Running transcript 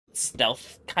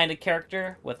stealth kind of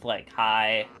character with like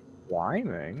high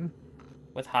Climbing?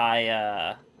 with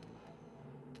high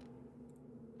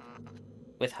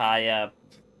with high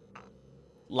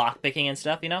lock picking and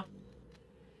stuff, you know?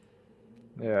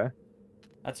 Yeah.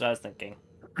 That's what I was thinking.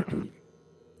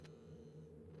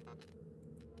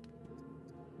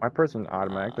 My person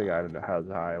automatically Uh, has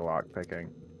high lock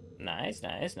picking. nice,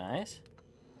 nice, nice.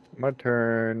 I'm gonna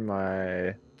turn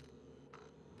my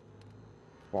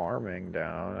farming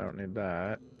down. I don't need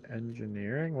that.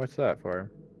 Engineering? What's that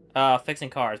for? Fixing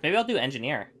cars. Maybe I'll do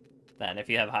engineer then if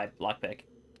you have high lockpick.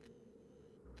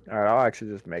 Alright, I'll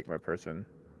actually just make my person.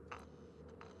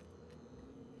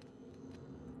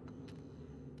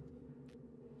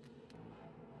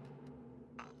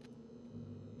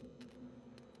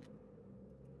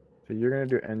 So you're gonna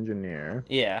do engineer.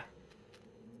 Yeah,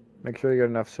 Make sure you get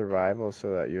enough survival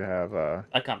so that you have a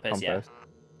a compass. Yeah. compass.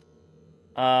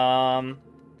 Um.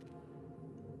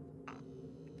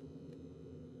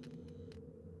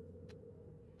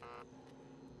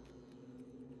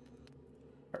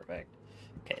 Perfect.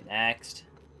 Okay, next.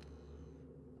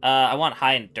 I want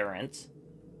high endurance,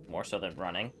 more so than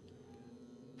running.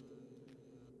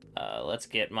 Let's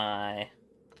get my,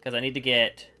 because I need to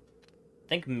get, I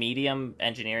think medium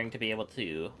engineering to be able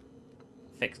to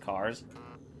fix cars.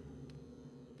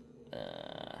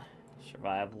 Uh,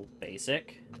 Survival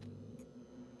basic.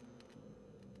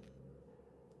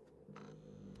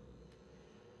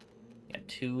 Yeah,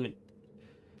 two.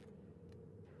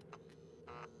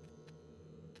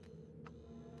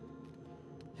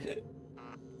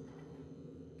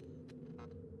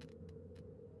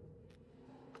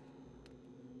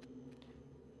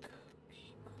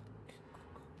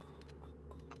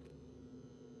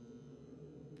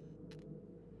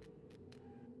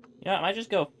 Yeah, I might just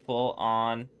go full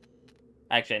on.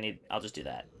 Actually, I'll just do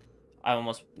that. I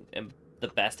almost am the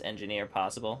best engineer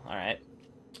possible. All right.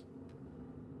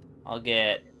 I'll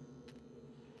get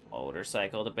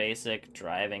motorcycle to basic,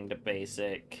 driving to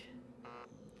basic,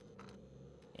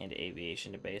 and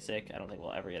aviation to basic. I don't think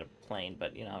we'll ever get a plane,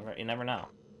 but you never know.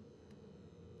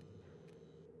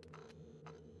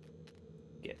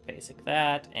 Get basic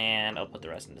that, and I'll put the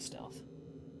rest into stealth.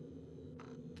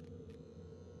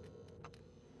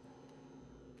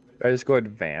 I just go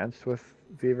advanced with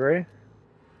Thievery.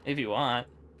 If you want.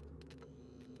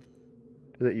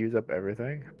 Does it use up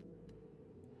everything?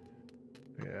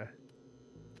 Yeah.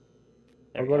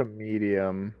 There I'll we go go. to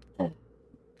medium. All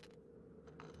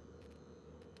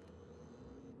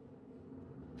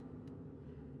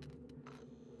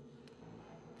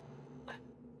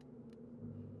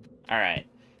right.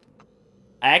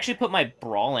 I actually put my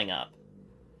brawling up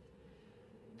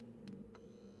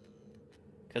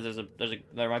because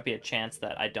there might be a chance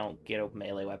that I don't get a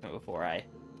melee weapon before I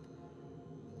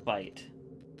fight.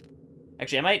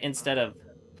 Actually, I might, instead of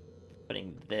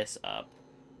putting this up,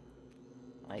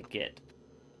 I get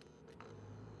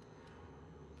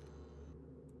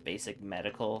basic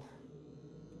medical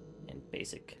and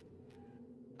basic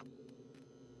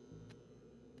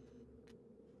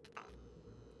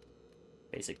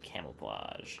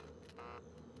camouflage.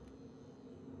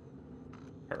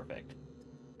 Perfect.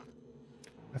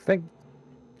 I think.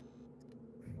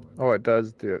 Oh, it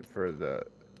does do it for the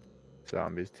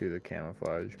zombies too, the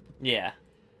camouflage. Yeah.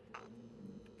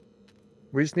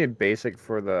 We just need basic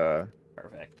for the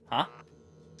Perfect. Huh?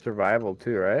 survival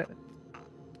too, right?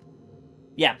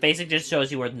 Yeah, basic just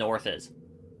shows you where north is.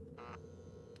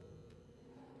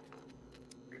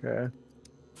 Okay.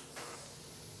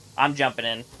 I'm jumping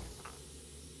in.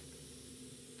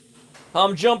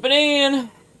 I'm jumping in!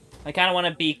 I kind of want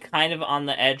to be kind of on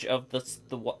the edge of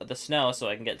the snow so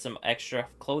I can get some extra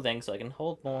clothing so I can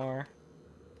hold more.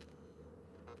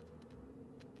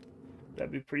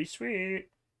 That'd be pretty sweet.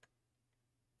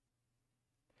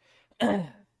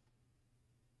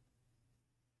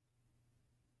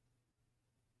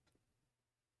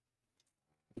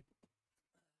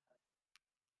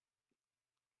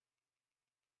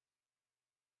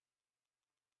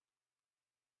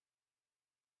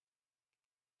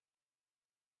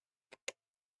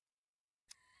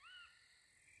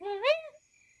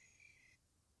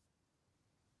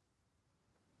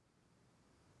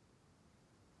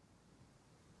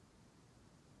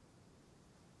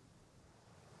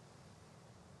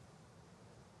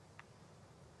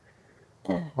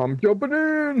 I'm jumping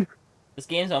in. This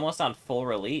game's almost on full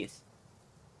release.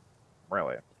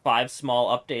 Really? 5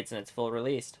 small updates and it's full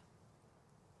released.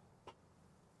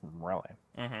 Really?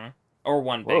 Mm-hmm. Or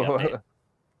one big update. Whoa.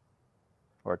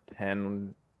 Or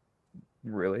 10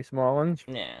 really small ones?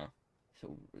 Yeah.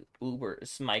 So Uber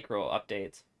micro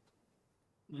updates.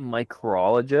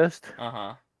 Micrologist?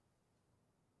 Uh-huh.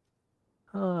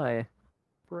 Hi,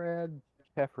 Brad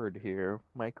Tefford here,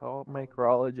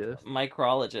 micrologist.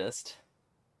 Micrologist.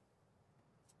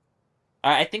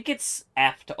 I think it's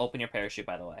F to open your parachute,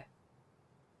 by the way.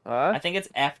 Huh? I think it's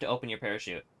F to open your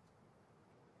parachute.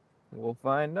 We'll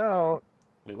find out.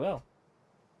 We will.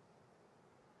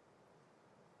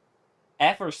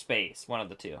 F or space, one of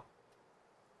the two.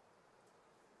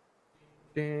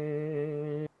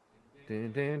 Dun,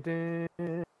 dun, dun,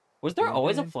 dun, Was there dun,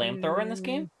 always a dun, flamethrower in this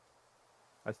game? dun.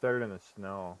 I started in the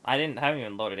snow. Haven't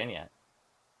even loaded in yet.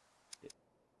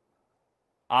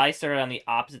 I started on the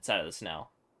opposite side of the snow.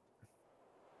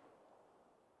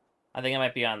 I think I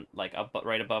might be on, like,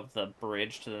 right above the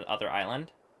bridge to the other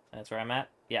island. That's where I'm at?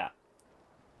 Yeah.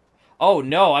 Oh,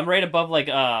 no, I'm right above, like,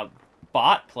 a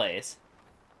bot place.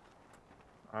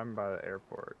 I'm by the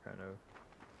airport, kind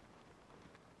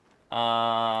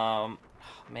of.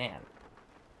 Man.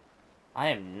 I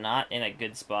am not in a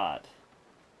good spot.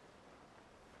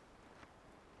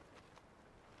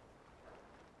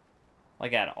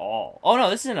 Like, at all. Oh, no,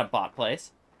 this isn't a bot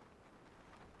place.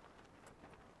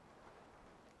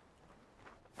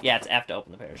 Yeah, it's F to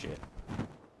open the parachute.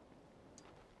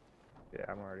 Yeah,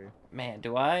 I'm already Man,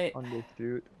 do I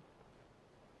undershoot.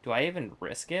 even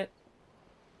risk it?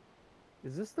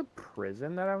 Is this the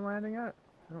prison that I'm landing at?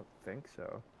 I don't think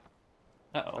so.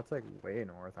 Uh-oh. That's like way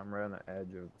north. I'm right on the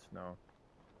edge of the snow.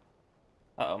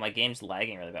 Uh-oh, my game's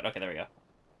lagging really bad. Okay, there we go.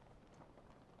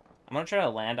 I'm gonna try to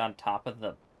land on top of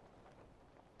the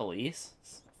police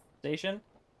station.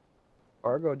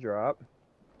 Cargo drop.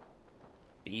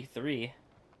 B3.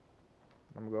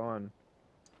 I'm going.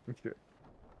 Shit.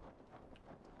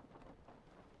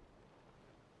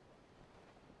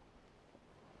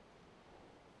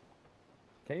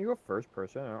 Can't you go first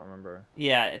person? I don't remember.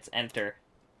 Yeah, it's enter.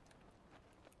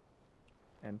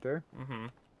 Enter? Mm-hmm.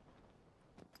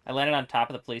 I landed on top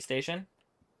of the police station.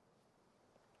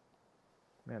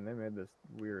 Man, they made this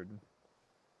weird.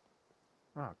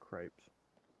 Ah, cripes.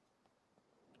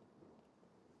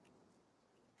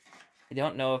 I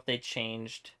don't know if they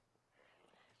changed...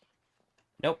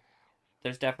 Nope.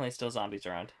 There's definitely still zombies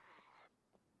around.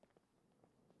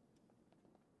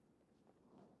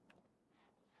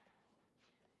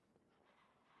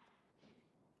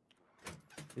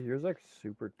 Is yours like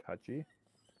super touchy?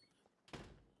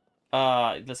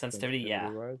 The sensitivity, yeah.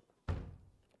 Wise?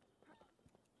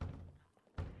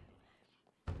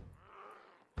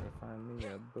 Gotta find me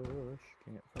a bush,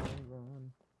 can't find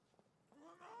one.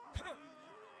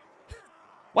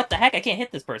 What the heck? I can't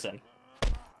hit this person.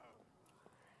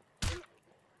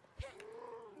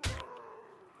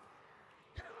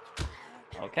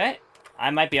 Okay. I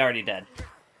might be already dead.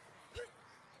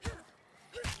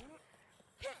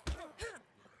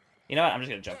 You know what? I'm just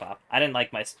gonna jump off. I didn't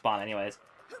like my spawn anyways.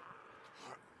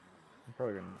 I'm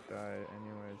probably gonna die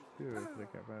anyways too because I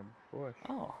can't find a bush.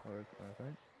 Oh. I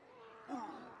think.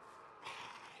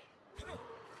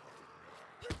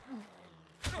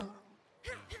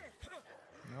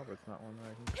 Nope, it's not one that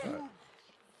I can cut.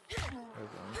 There's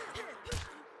one.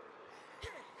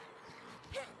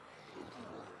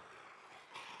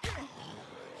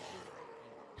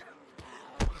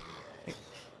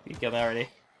 You killed me already.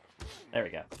 There we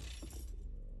go.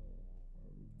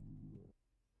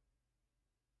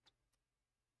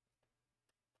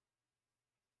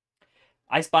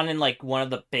 I spawned in, like, one of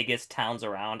the biggest towns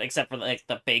around, except for, like,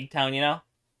 the big town, you know?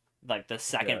 Like, the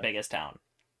second biggest town.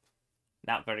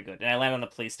 Not very good. And I landed on the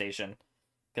police station,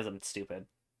 because I'm stupid.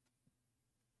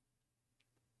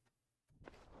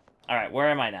 Alright, where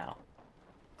am I now?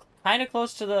 Kind of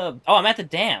close to the... Oh, I'm at the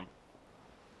dam!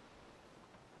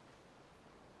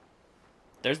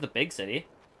 There's the big city.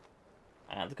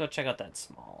 Let's go check out that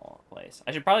small place.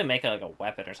 I should probably make, like, a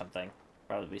weapon or something.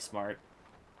 Probably be smart.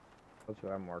 That's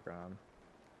what I'm working on.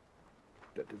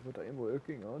 That is what I am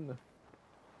working on.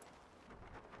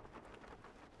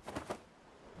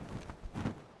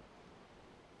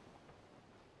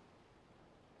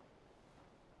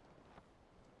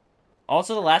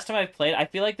 Also, the last time I played, I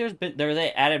feel like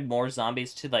they added more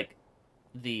zombies to, like,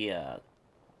 the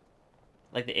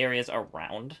areas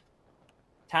around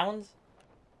towns.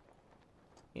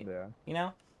 Yeah. You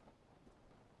know?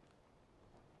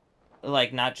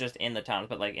 Like, not just in the towns,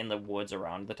 but, like, in the woods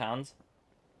around the towns.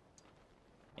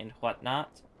 And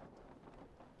whatnot.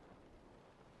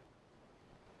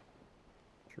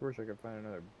 Sure wish I could find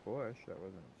another bush that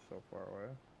wasn't so far away.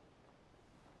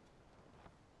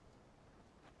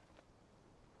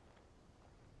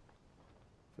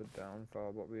 It's a downfall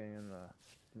about being in the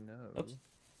snow. Oops.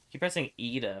 Keep pressing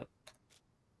E to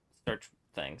search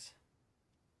things.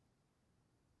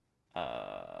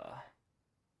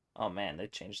 Oh man, they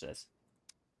changed this.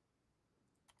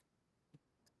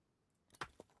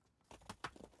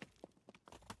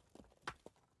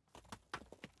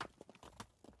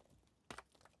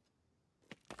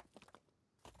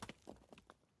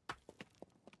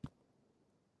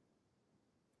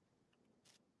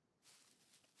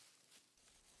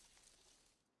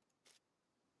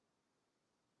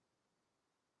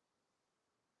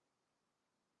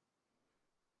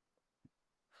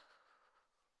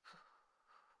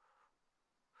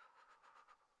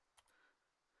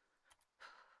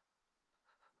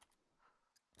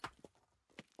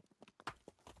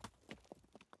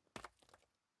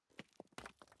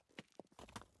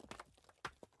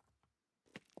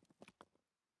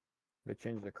 They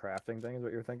changed the crafting thing, is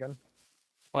what you're thinking?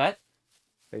 What?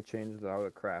 They changed how the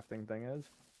crafting thing is?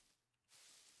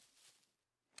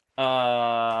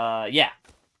 Yeah.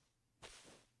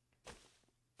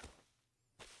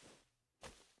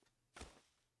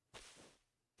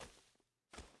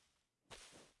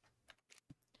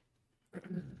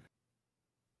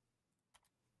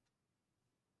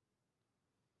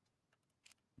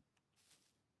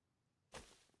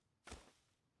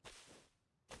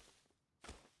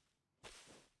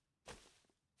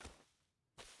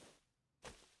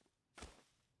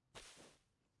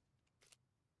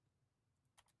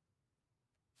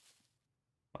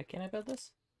 Why can't I build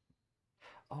this?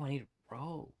 Oh, I need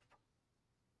rope.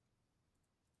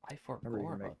 I Remember, you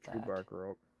forgot can about make tree that. bark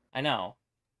rope. I know.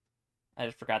 I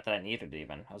just forgot that I needed it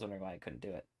even. I was wondering why I couldn't do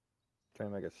it. Trying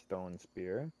to make a stone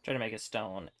spear. Trying to make a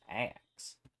stone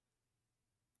axe.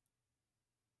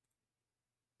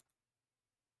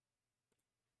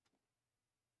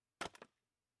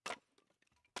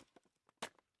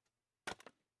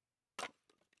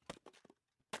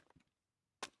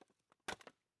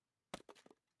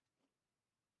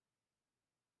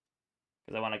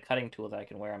 Because I want a cutting tool that I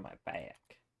can wear on my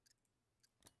back.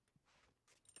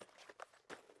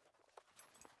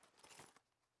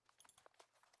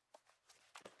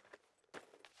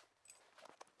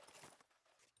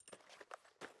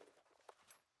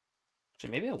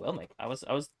 Actually, maybe I will make. I was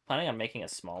planning on making a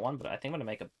small one, but I think I'm gonna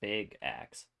make a big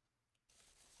axe.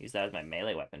 Use that as my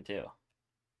melee weapon too.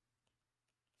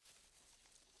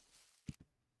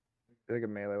 I think a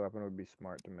melee weapon would be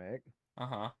smart to make.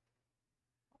 Uh-huh.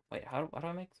 Wait, how do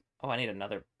I make? Oh, I need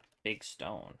another big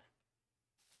stone.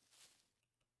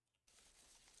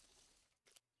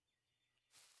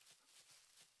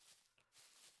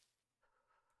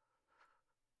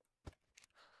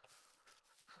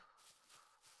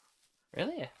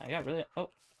 Really? I got really.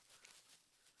 Oh.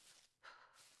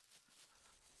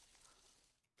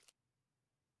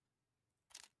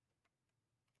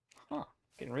 Huh.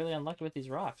 Getting really unlucky with these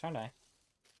rocks, aren't I?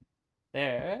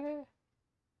 There.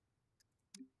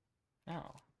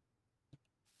 No.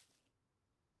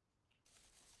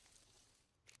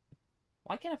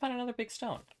 Why can't I find another big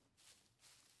stone?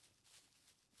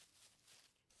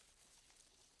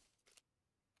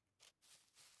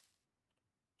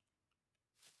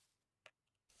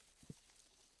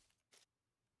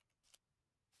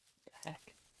 The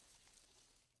heck?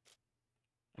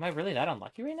 Am I really that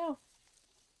unlucky right now?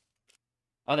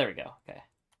 Oh, there we go. Okay.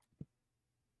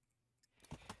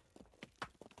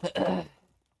 Crap,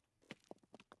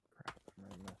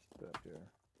 I messed up here.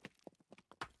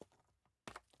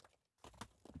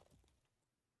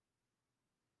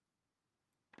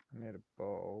 I made a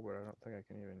bow, but I don't think I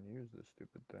can even use this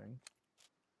stupid thing.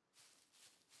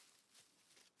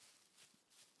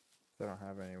 I don't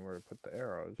have anywhere to put the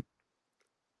arrows.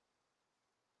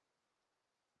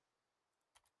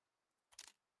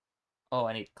 Oh,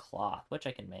 I need cloth, which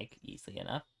I can make easily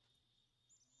enough.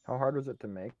 How hard was it to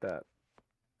make that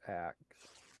axe?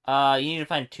 You need to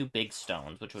find 2 big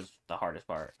stones, which was the hardest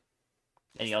part.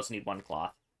 And you also need 1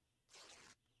 cloth.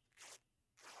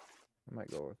 I might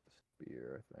go with the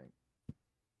spear, I think.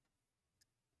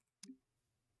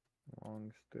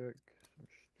 Long stick, some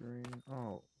string.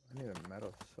 Oh, I need a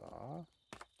metal saw. Oh,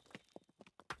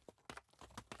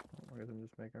 I guess I'm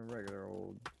just making a regular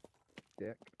old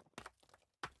stick.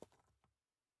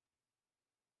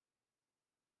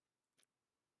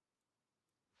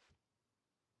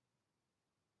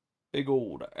 Big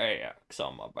old axe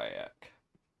on my back.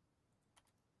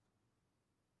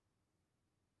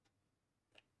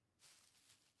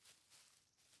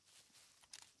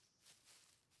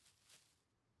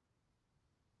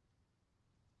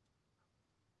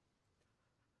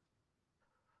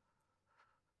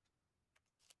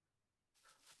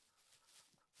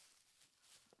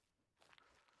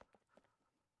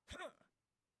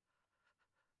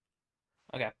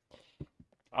 Okay.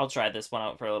 I'll try this one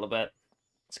out for a little bit.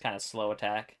 It's kind of slow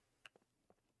attack.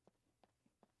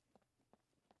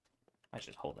 I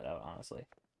should hold it out, honestly.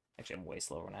 Actually, I'm way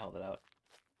slower when I hold it out.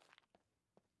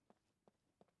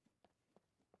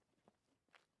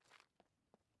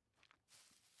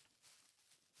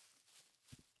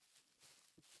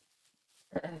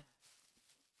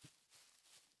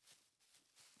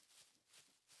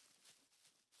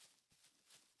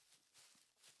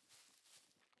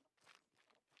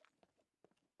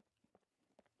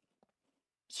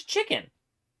 It's a chicken!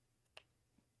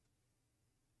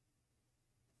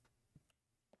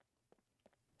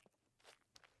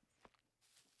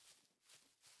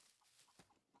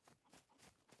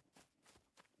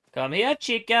 Come here,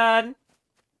 chicken!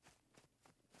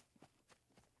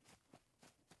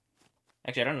 Actually,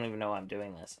 Actually, I don't even know why I'm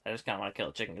doing this. I just kind of want to kill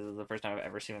a chicken because this is the first time I've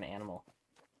ever seen an animal.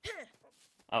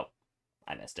 Oh,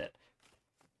 I missed it.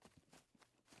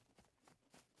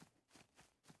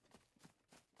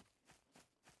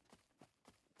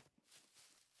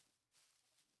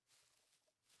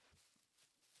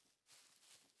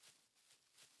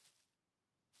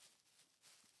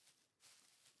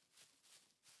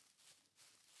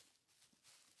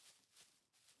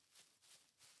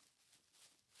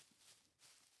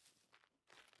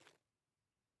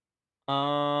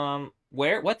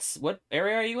 What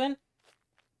area are you in?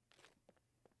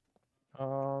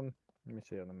 Let me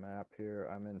see on the map here.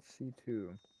 I'm in C2.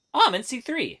 Oh, I'm in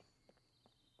C3.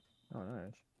 Oh,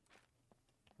 nice.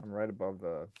 I'm right above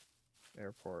the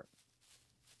airport.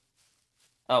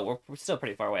 Oh, we're still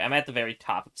pretty far away. I'm at the very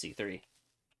top of C3.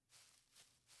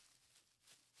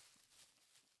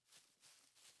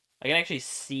 I can actually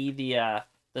see the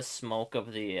smoke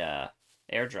of the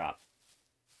airdrop.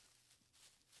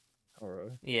 Oh,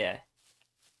 really? Yeah,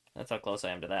 that's how close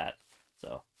I am to that.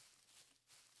 So.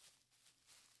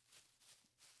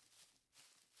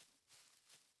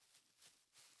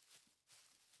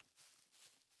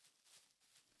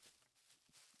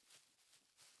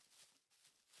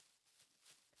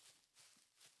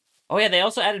 Oh yeah, they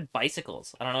also added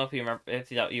bicycles. I don't know if you remember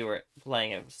if you were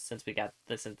playing it since we got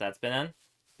this since that's been in.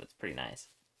 That's pretty nice.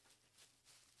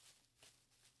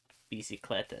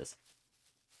 Bicicletas.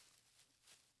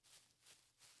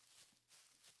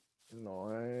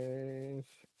 Nice.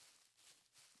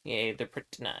 Yeah, they're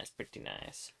pretty nice, pretty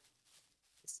nice.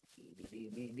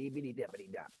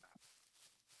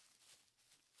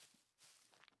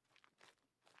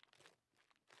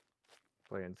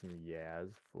 Playing some Yaz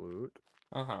flute.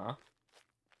 Uh-huh.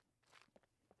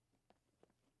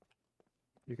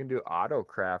 You can do auto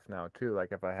craft now too.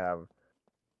 Like if I have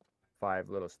 5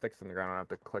 little sticks on the ground, I have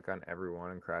to click on every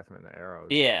one and craft them into arrows.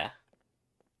 Yeah.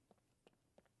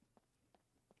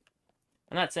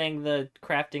 I'm not saying the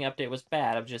crafting update was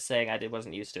bad. I'm just saying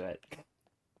wasn't used to it.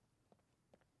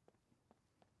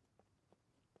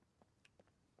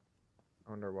 I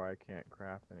wonder why I can't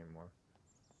craft anymore.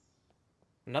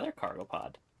 Another cargo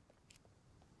pod.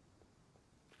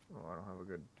 Oh, I don't have a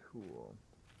good tool.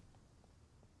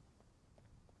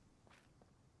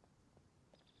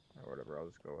 Or whatever, I'll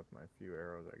just go with my few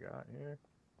arrows I got here.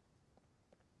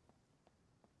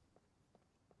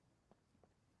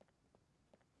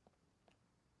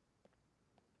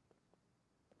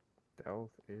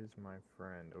 Stealth is my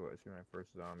friend. Oh, I see my first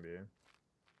zombie.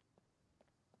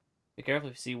 Be careful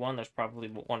if you see one. There's probably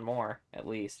one more at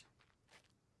least.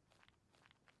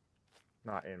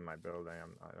 Not in my building.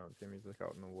 I don't see him. He's like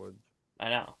out in the woods. I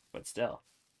know, but still,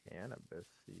 Cannabis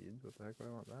seeds? What the heck would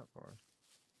I want that for?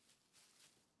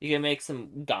 you can make some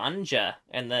ganja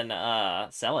and then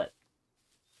sell it.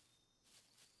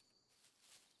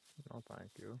 No,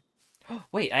 thank you.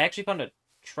 Wait, I actually found a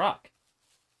truck.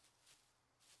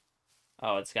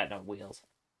 Oh, it's got no wheels.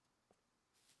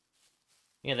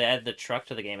 Yeah, they added the truck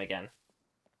to the game again.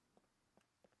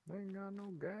 They ain't got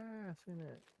no gas in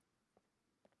it.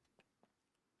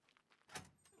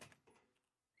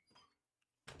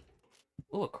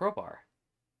 Ooh, a crowbar.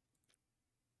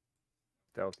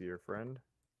 Stealthy, your friend?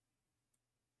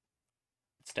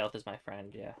 Stealth is my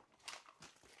friend, yeah.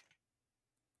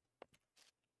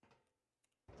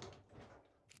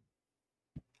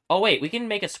 Oh, wait, we can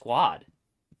make a squad.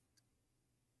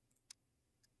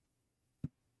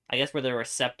 I guess we're the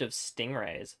receptive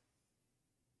stingrays.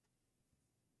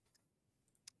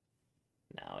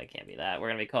 No, it can't be that. We're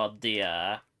gonna be called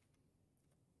the,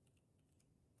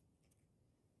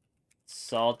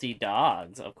 Salty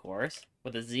Dogs, of course,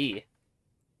 with a Z.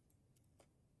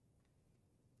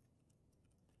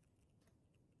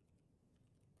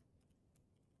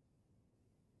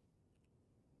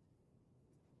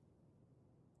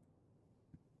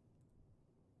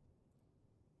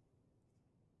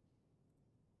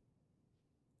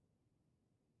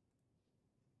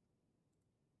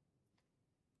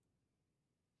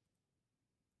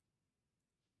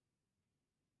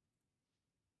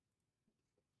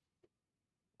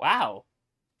 Wow,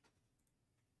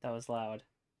 that was loud.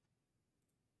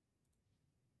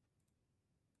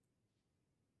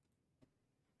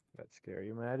 That scare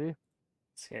you, Maddie?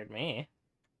 Scared me.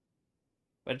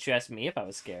 Why did you ask me if I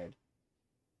was scared?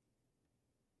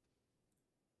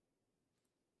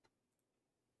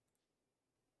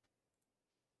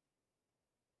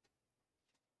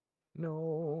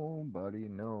 Nobody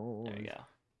knows There we go.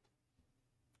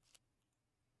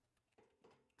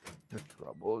 the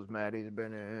troubles Maddie's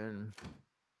been in.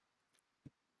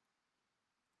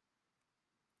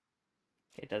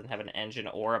 It doesn't have an engine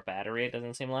or a battery, it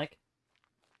doesn't seem like.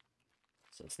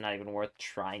 So it's not even worth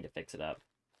trying to fix it up.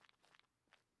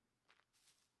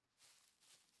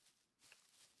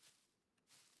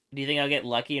 Do you think I'll get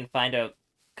lucky and find a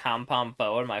compound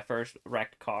bow in my first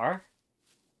wrecked car?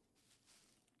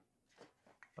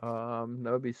 That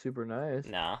would be super nice.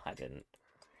 No, I didn't.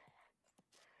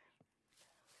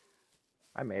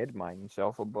 I made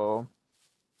myself a bow.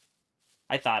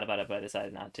 I thought about it, but I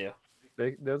decided not to.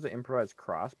 There's an improvised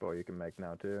crossbow you can make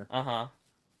now too. Uh-huh.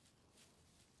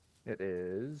 It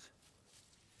is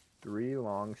 3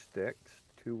 long sticks,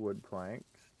 2 wood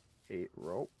planks, 8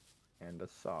 rope, and a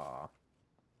saw.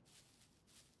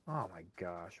 Oh my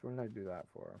gosh, what did I do that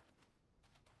for?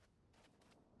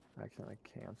 I accidentally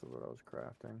canceled what I was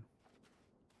crafting.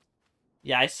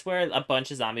 Yeah, I swear a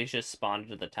bunch of zombies just spawned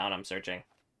into the town I'm searching.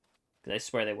 Because I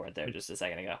swear they weren't there just a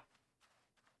second ago.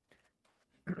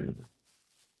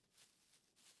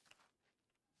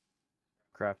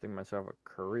 Crafting myself a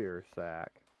courier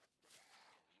sack.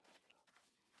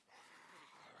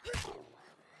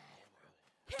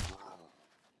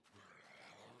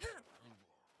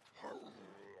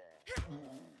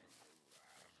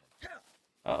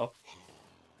 Uh-oh.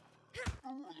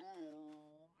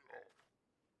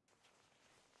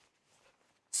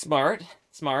 Smart.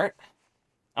 Smart.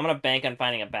 I'm gonna bank on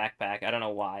finding a backpack. I don't know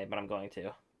why, but I'm going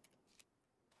to.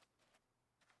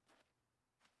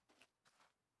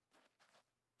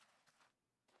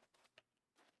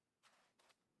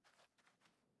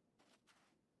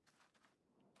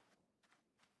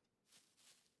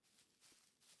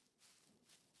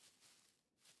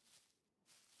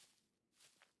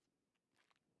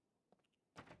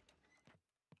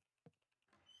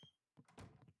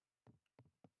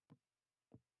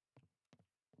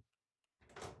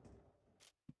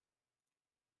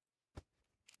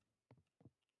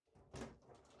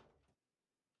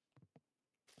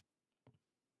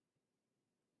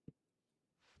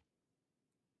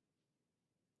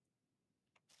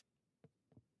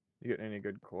 You get any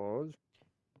good clothes?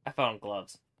 I found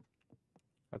gloves.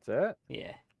 That's it?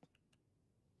 Yeah.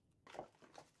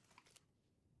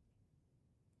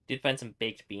 Did find some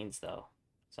baked beans, though.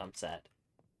 So I'm set.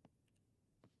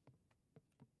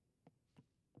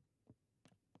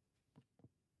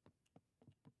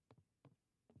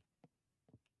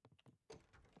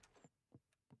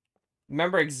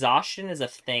 Remember, exhaustion is a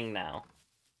thing now.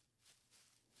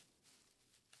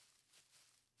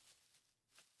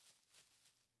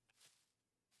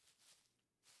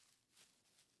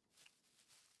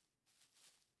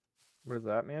 What does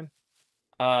that mean?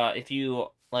 If you,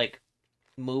 like,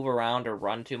 move around or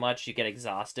run too much, you get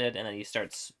exhausted, and then you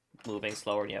start moving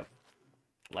slower, and you have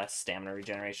less stamina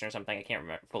regeneration or something. I can't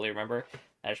fully remember.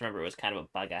 I just remember it was kind of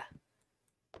a bugger.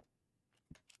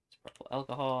 It's purple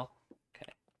alcohol.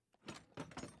 Okay.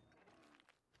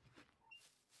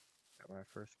 Got my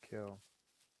first kill.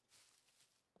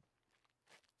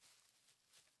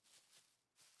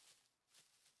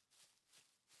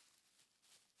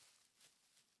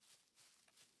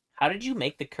 How did you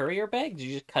make the courier bag? Did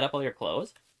you just cut up all your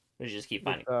clothes? Or did you just keep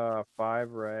With finding?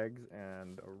 5 rags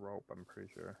and a rope, I'm pretty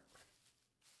sure.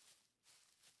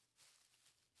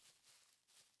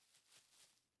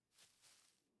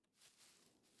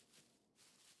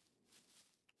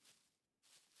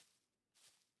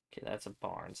 Okay, that's a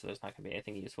barn, so there's not going to be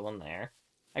anything useful in there.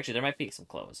 Actually, there might be some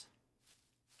clothes.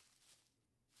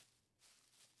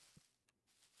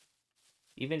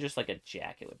 Even just like a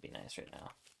jacket would be nice right now.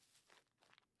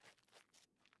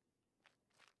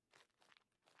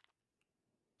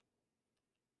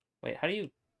 Wait, how do you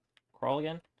crawl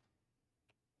again?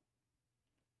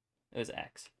 It was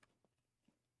X.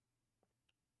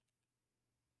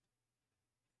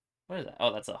 What is that?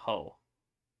 Oh, that's a hoe.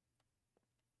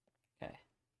 Okay.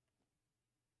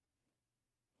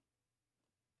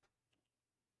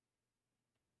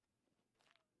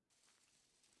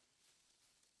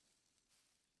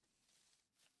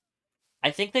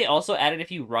 I think they also added if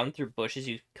you run through bushes,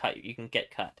 you can get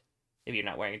cut if you're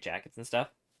not wearing jackets and stuff.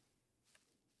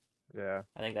 Yeah.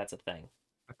 I think that's a thing.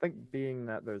 I think being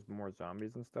that there's more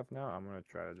zombies and stuff now, I'm gonna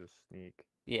try to just sneak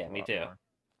Yeah, a me lot too. more.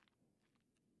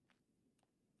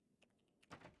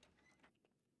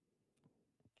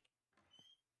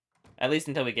 At least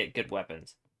until we get good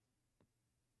weapons.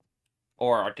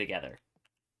 Or are together.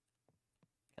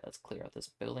 Okay, let's clear out this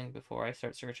building before I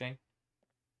start searching.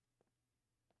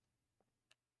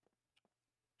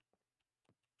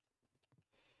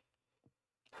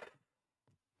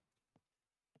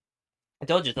 I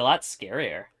told you, it's a lot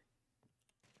scarier.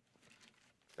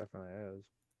 Definitely is.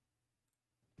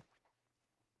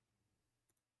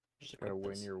 Just Gotta equip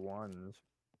win this your ones.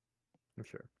 I'm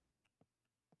sure.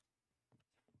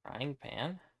 frying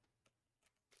pan.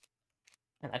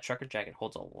 And that trucker jacket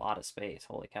holds a lot of space.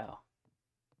 Holy cow.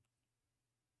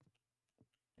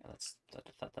 Yeah, I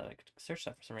thought that I could search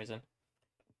that for some reason.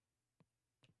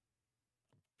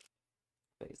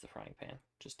 But use the frying pan.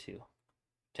 Just two.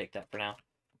 Take that for now.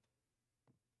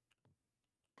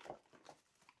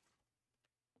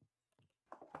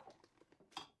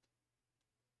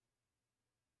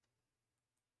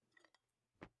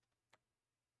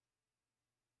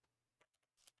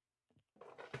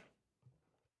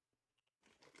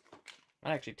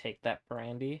 I'd actually take that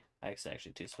brandy.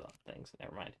 Actually two swell things.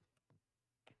 Never mind.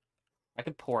 I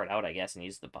could pour it out, I guess, and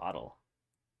use the bottle.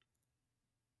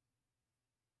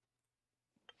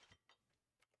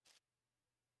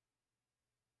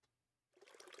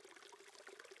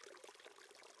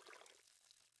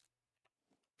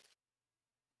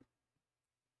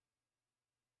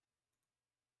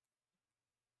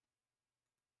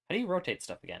 How do you rotate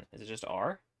stuff again? Is it just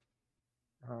R?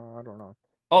 I don't know.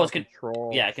 Oh, Oh, it's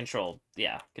control. yeah, control.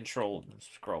 Yeah, control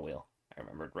scroll wheel. I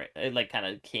remembered right. It like kind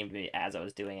of came to me as I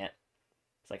was doing it.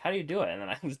 It's like, how do you do it? And then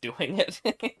I was doing it.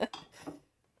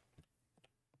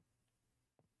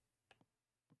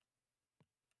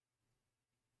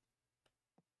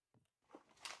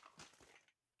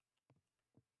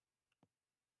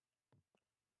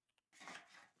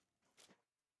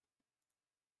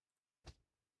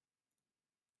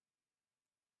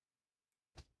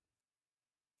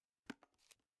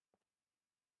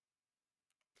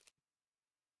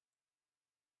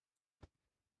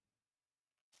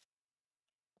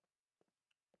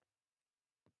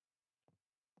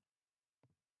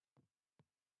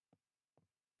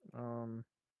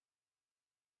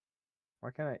 Why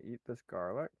can't I eat this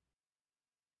garlic?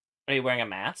 Are you wearing a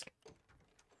mask?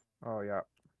 Oh yeah,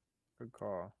 good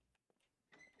call.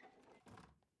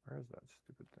 Where's that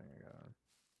stupid thing again?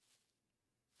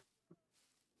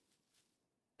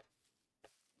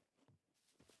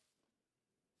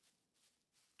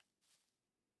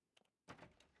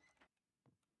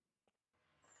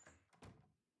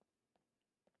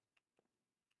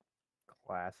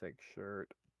 Classic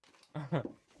shirt.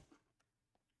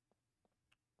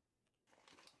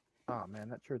 Oh man,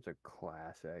 that shirt's a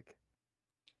classic.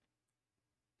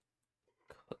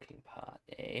 Cooking pot,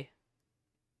 eh?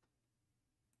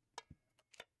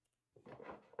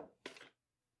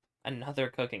 Another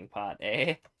cooking pot,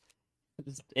 eh?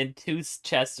 Just in two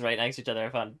chests right next to each other, I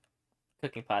found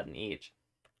cooking pot in each.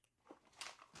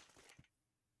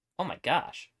 Oh my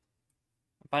gosh.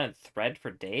 I'm finding thread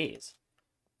for days.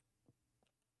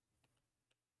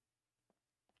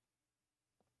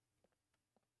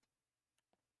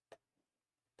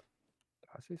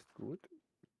 Das ist gut.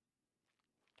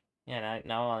 Yeah,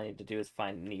 now all I need to do is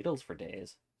find needles for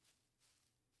days.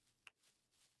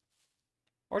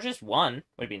 Or just one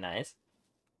would be nice.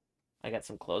 I got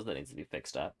some clothes that needs to be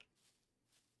fixed up.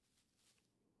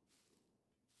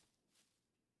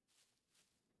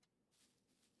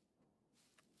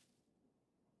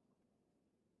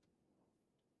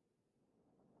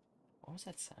 What was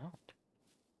that sound?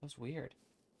 That was weird.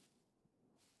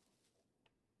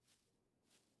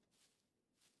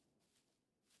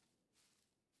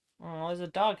 Oh, there's a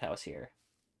doghouse here.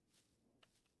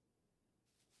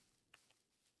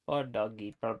 Poor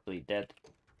doggy, probably dead.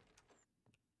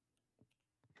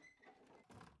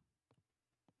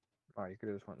 Oh, you could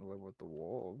have just went and lived with the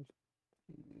wolves.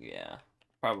 Yeah,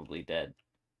 probably dead.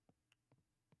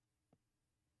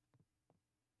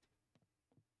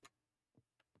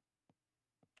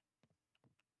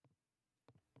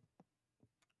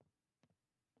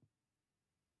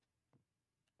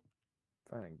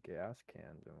 Finding gas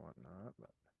cans and whatnot, but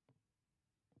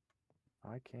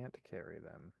I can't carry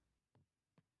them.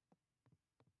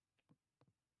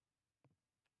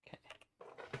 Okay.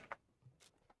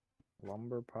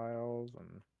 Lumber piles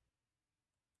and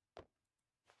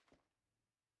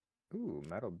ooh,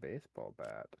 metal baseball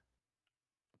bat.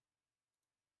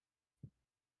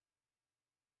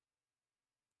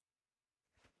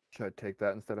 Should I take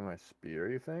that instead of my spear,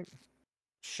 you think?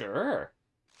 Sure.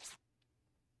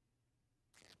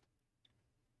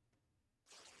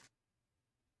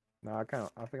 No, I think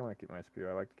I'm gonna keep my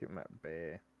spear. I like to keep them at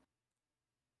bay.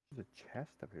 There's a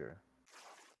chest up here.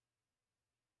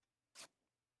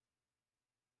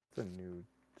 It's a new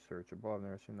searchable. I've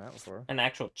never seen that before. An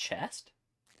actual chest?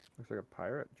 Looks like a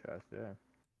pirate chest, yeah.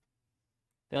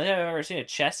 The only time I've ever seen a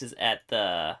chest is at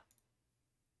the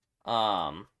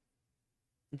um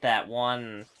that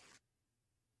one,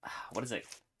 what is it?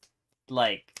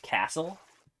 Like castle?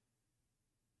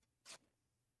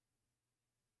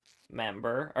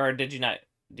 Member? Or did you not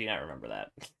do you not remember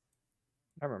that?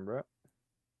 I remember it.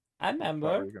 I That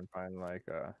spot where remember. you can find like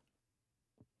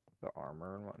The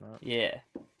armor and whatnot. Yeah.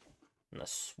 And the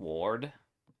sword.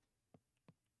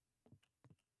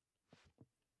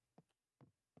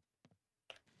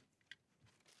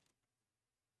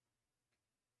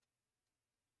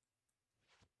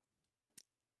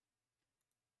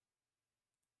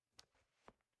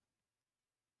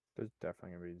 There's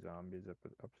definitely gonna be zombies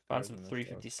Found upstairs some in this house.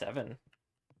 357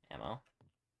 ammo.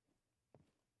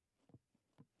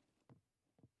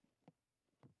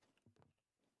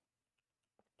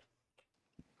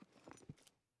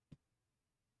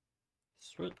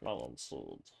 Sweet melon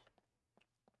sword.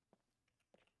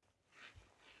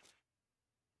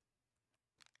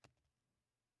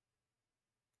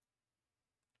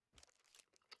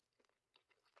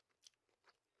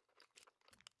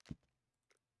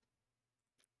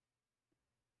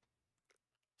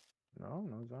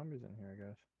 No zombies in here, I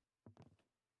guess.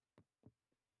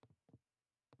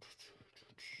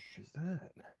 What is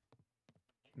that?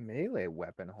 Melee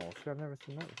weapon holster. I've never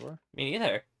seen that before. Me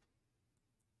neither.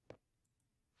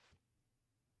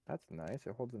 That's nice.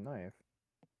 It holds a knife.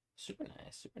 Super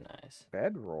nice, super nice.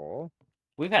 Bedroll.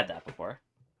 We've had that before.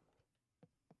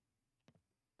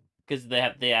 Because they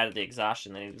added the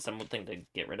exhaustion, they needed something to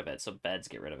get rid of it, so beds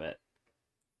get rid of it.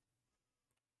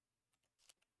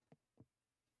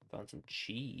 Found some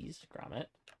cheese, grommet.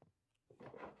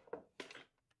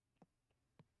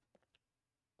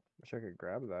 Wish I could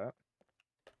grab that.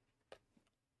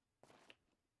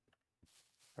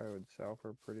 Probably would sell for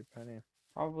a pretty penny.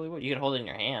 Probably what you could hold it in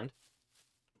your hand.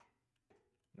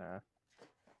 Nah.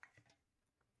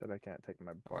 Said I can't take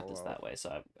my bow North is out. that way,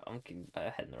 so I'm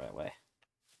heading the right way.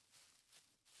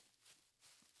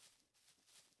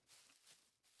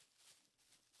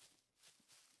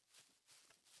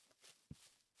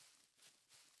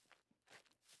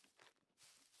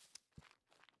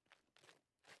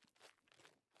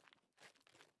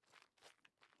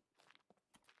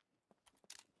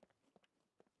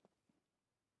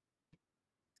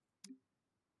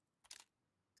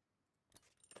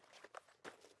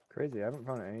 Crazy, I haven't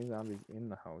found any zombies in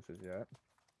the houses yet.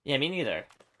 Yeah, me neither.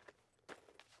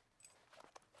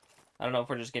 I don't know if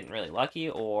we're just getting really lucky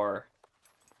or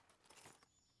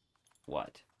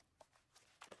what.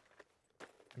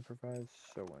 Improvised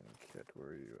sewing kit, where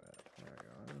are you at? There you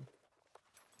are.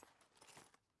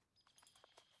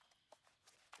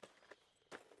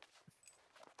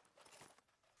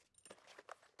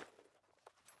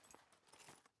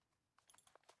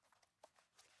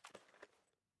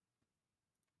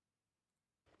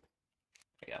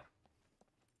 There you go.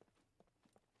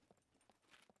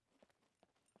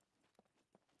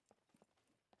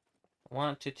 I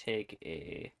want to take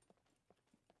a...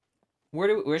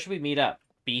 Where should we meet up?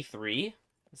 B3?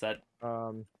 Is that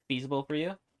feasible for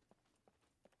you?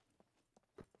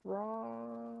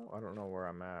 I don't know where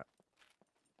I'm at.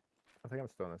 I think I'm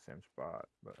still in the same spot,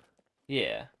 but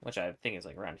Yeah, which I think is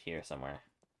like around here somewhere.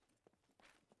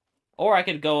 Or I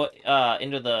could go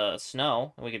into the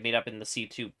snow, and we could meet up in the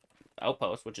C2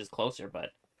 outpost, which is closer, but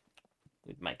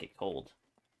we might get cold.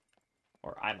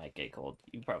 Or I might get cold.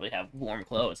 You probably have warm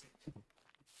clothes.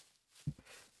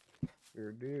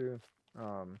 sure do.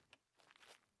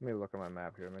 Let me look at my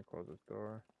map here. Let me close this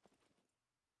door.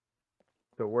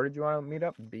 So where did you want to meet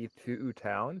up? B2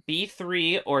 town?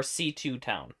 B3 or C2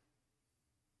 town.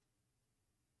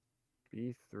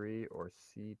 B3 or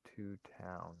C2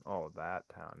 town? Oh, that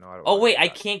town. No, I don't Oh, want to wait, do I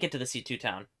that. can't get to the C2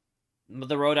 town.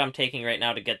 The road I'm taking right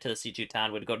now to get to the C2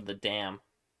 town would go to the dam.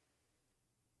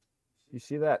 You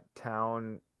see that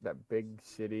town, that big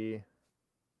city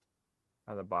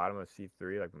on the bottom of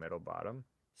C3, like middle bottom?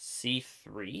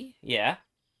 C3? Yeah.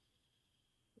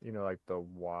 You know, like the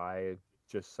Y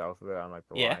just south of it on like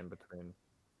the Yeah. line between.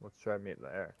 Let's try to meet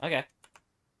there. Okay.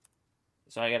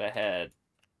 So I gotta head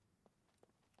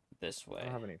this I way.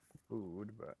 don't have any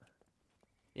food, but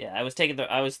Yeah, I was thinking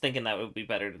that would be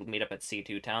better to meet up at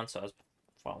C2 town, so I was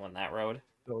following that road.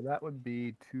 so that would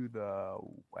be to the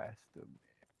west of me.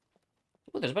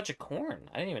 Ooh, there's a bunch of corn.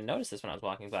 I didn't even notice this when I was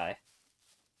walking by.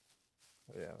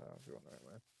 Yeah, that was going the right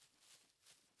way.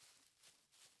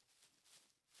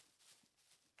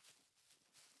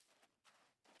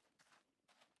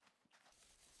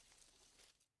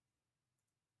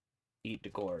 Eat the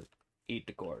corn. Eat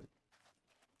the corn.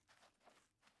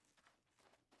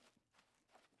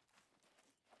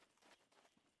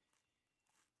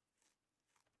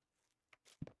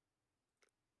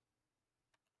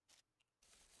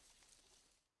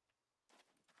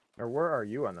 Or where are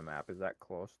you on the map? Is that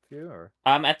close to you, or?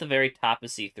 I'm at the very top of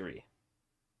C3.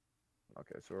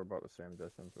 Okay, so we're about the same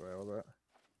distance away a little bit.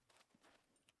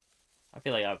 I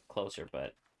feel like I'm closer,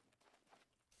 but...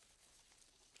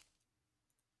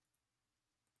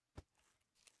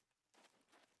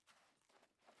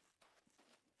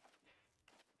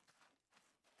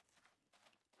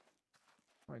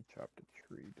 I chopped a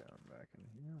tree down back in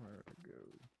here. Where did it go?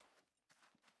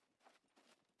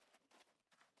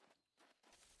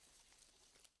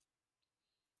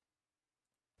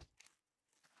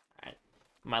 Alright.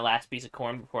 My last piece of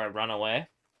corn before I run away.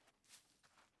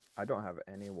 I don't have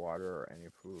any water or any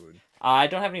food. I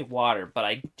don't have any water, but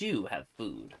I do have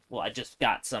food. Well, I just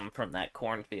got some from that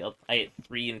cornfield. I ate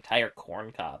 3 entire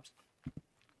corn cobs.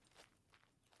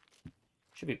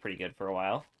 Should be pretty good for a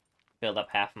while. Filled up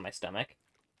half of my stomach.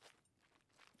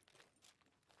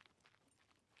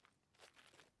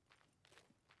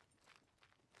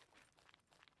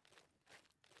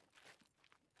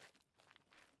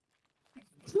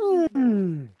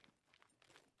 I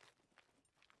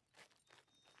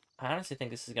honestly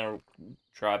think this is going to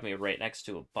drive me right next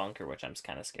to a bunker, which I'm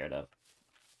kind of scared of.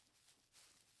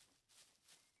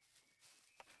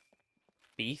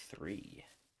 B3.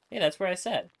 Hey, that's where I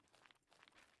said.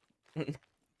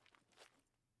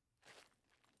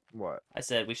 What? I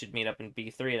said we should meet up in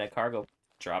B3, and a cargo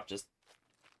drop just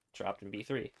dropped in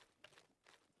B3.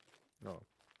 No.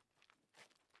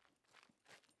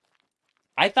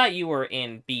 I thought you were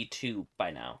in B2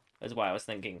 by now. That's why I was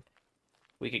thinking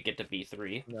we could get to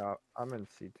B3. No, I'm in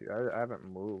C2. I haven't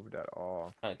moved at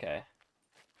all. Okay.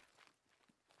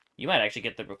 You might actually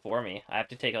get there before me. I have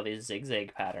to take all these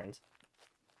zigzag patterns.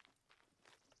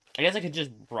 I guess I could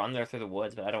just run there through the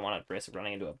woods, but I don't want to risk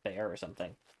running into a bear or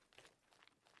something.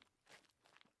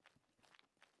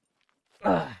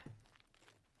 Ugh.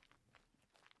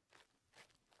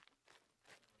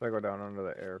 So I go down under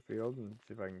the airfield and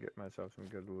see if I can get myself some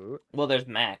good loot. Well, there's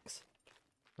Max.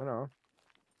 I know.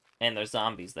 And there's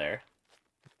zombies there.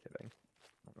 Kidding.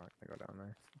 I'm not gonna go down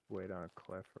there. It's way down a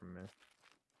cliff from me.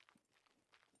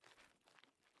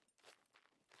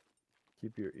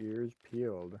 Keep your ears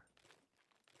peeled.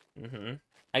 Mm-hmm.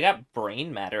 I got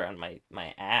brain matter on my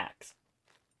axe.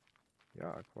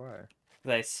 Yuck, why?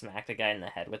 Because I smacked a guy in the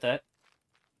head with it.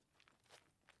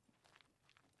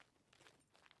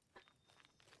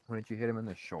 Why didn't you hit him in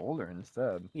the shoulder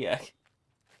instead? Yeah.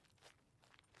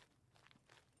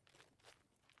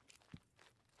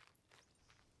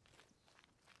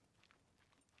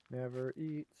 Never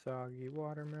eat soggy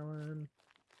watermelon.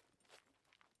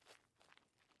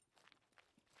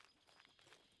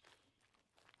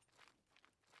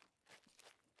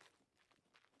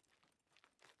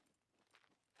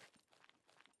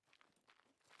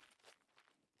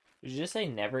 Did you just say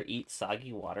never eat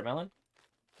soggy watermelon?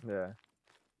 Yeah.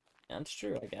 That's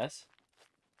true, I guess.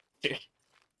 Do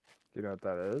you know what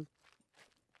that is?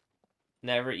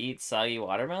 Never eat soggy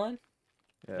watermelon?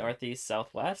 Yeah. Northeast,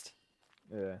 southwest?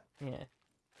 Yeah. Yeah.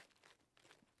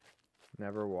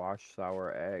 Never wash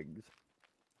sour eggs.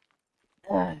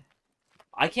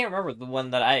 I can't remember the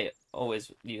one that I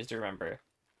always used to remember.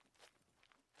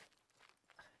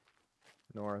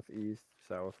 Northeast,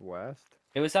 southwest.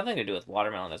 It was something to do with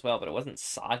watermelon as well, but it wasn't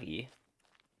soggy.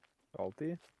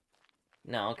 Salty?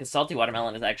 No, because salty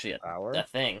watermelon is actually Sour? a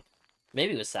thing.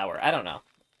 Maybe it was sour. I don't know.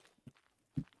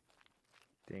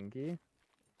 Stinky?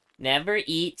 Never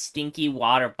eat stinky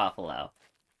water buffalo.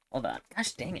 Hold on.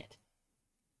 Gosh dang it.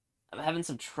 I'm having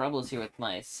some troubles here with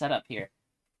my setup here.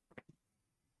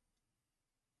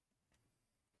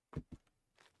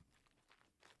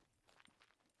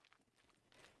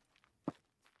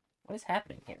 What is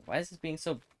happening here? Why is this being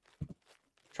so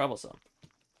troublesome?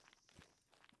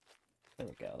 There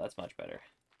we go. That's much better.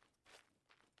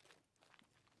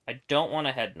 I don't want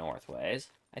to head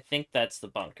northways. I think that's the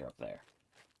bunker up there.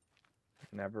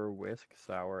 Never whisk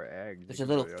sour eggs. There's You a can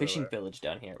little go the other fishing way. village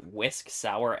down here. Whisk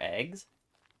sour eggs?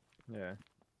 Yeah.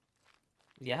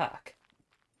 Yuck.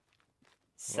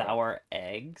 Sour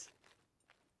eggs?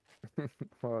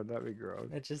 Oh, that'd be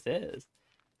gross. It just is.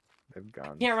 They've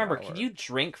gone Can't remember. sour. Can you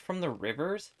drink from the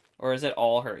rivers? Or does it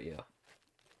all hurt you?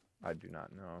 I do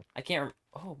not know. I can't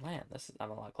Oh man, I'm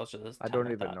a lot closer to this I town don't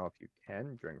than even thought. know if you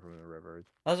can drink from the rivers.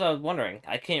 That's what I was wondering.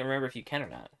 I can't remember if you can or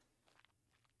not.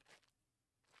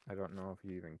 I don't know if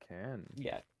you even can.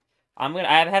 Yeah. I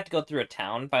have to go through a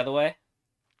town, by the way.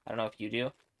 I don't know if you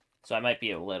do. So I might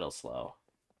be a little slow.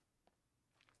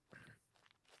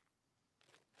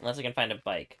 Unless I can find a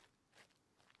bike.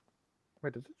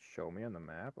 Wait, does it show me on the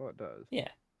map? Oh, it does. Yeah.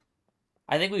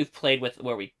 I think we've played with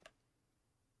where we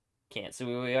can't see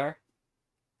where we are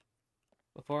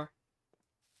before.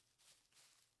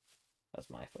 That's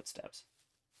my footsteps.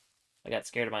 I got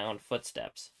scared of my own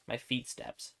footsteps. My feet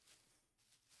steps.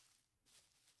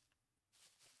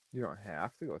 You don't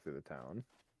have to go through the town.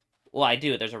 Well, I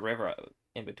do. There's a river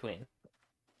in between.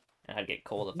 And I'd get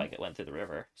cold if I went through the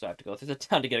river. So I have to go through the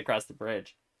town to get across the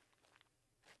bridge.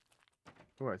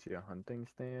 Oh, I see a hunting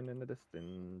stand in the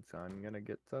distance. I'm gonna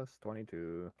get us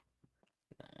 22.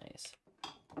 Nice.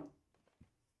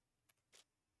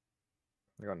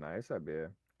 Look how nice that'd be.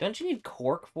 Don't you need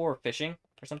cork for fishing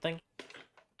or something?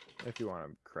 If you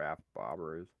want to craft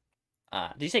bobbers.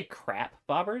 Did you say crap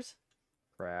bobbers?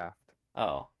 Craft.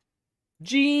 Oh.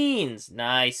 Jeans!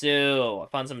 Nice. I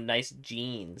found some nice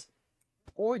jeans.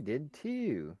 Oh, I did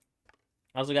too.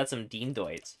 I also got some Dean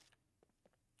Doits.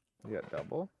 You got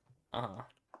double? Uh-huh.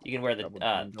 You can wear the Double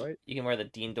Dean Doit? you can wear the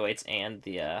Dean Doits and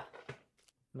the No,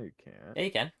 you can't. yeah,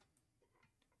 you can.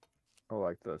 Oh,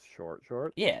 like the short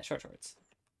shorts? Yeah, short shorts.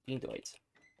 Dean Doits.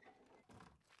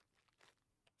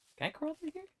 Can I crawl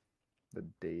through here? The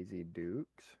Daisy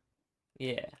Dukes?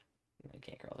 Yeah. I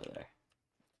can't crawl through there.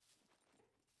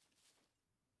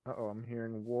 Uh-oh, I'm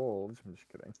hearing wolves. I'm just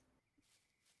kidding.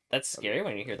 That's scary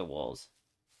when you hear the wolves.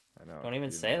 I know. Don't even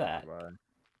you say know that. why.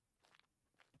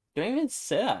 Don't even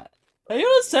say that. How you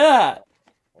gonna say that?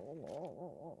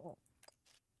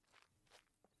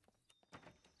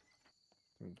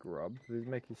 Grubs? These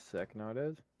make you sick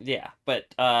nowadays? Yeah, but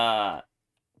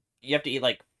you have to eat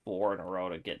like 4 in a row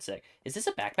to get sick. Is this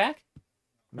a backpack?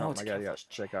 No, it's my a god, you got camouflage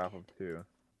sick off of 2.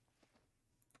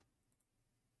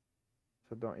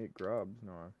 So don't eat grubs,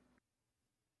 no.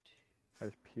 I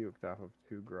just puked off of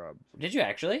 2 grubs. Did you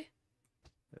actually?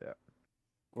 Yeah.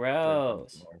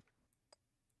 Gross.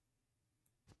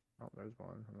 Oh, there's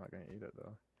one. I'm not gonna eat it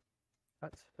though.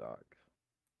 That sucks.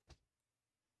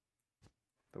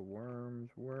 The worms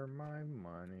were my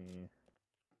money.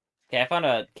 Okay, I found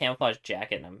a camouflage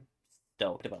jacket and I'm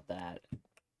stoked about that.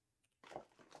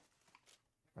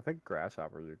 I think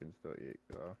grasshoppers you can still eat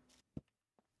though.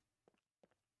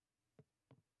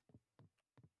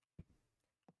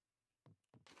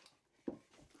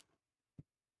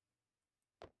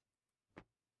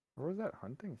 Where was that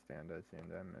hunting stand I seen?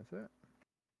 Did I miss it?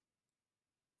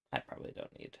 I probably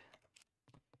don't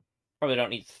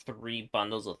need 3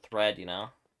 bundles of thread, you know?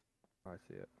 Oh, I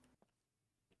see it.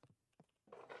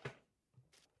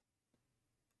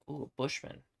 Ooh, a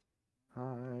bushman.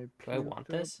 I Do I want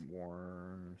puked up this?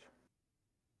 worms.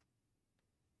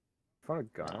 Found a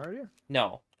gun No. already?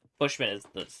 No. Bushman is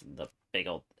the big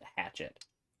old hatchet.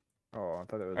 Oh, I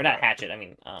thought it was Or not hatchet, I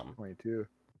mean, 22.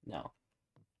 no.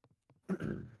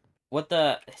 What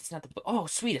the... It's not the... Oh,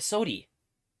 sweet, a sody.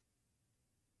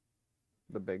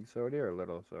 The big sody or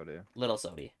little sody? Little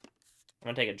sody. I'm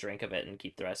gonna take a drink of it and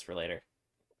keep the rest for later.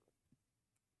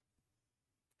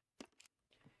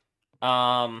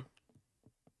 Yeah,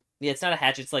 it's not a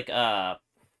hatchet, it's like the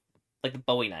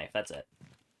Bowie knife, that's it.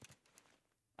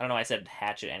 I don't know why I said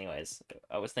hatchet anyways.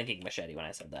 I was thinking machete when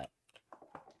I said that.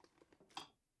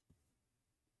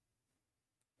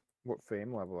 What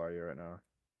fame level are you right now?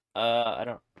 I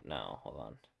don't know. Hold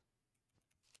on.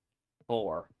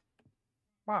 4.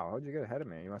 Wow, how'd you get ahead of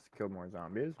me? You must have killed more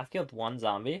zombies. I've killed 1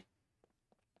 zombie.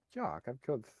 Jock, I've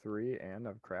killed 3 and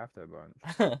I've crafted a bunch.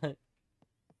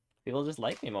 People just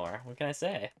like me more. What can I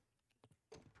say?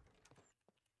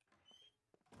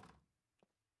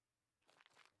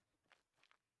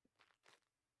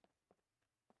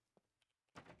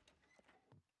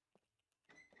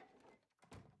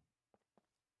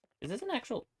 Is this an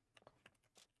actual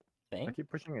I thing? keep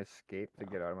pushing escape to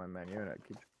get out of my menu and it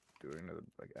keeps doing the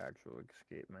like actual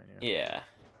escape menu. Yeah.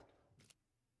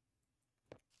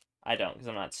 I don't, because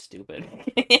I'm not stupid.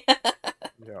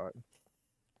 Yeah.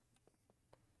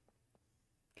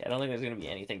 I don't think there's going to be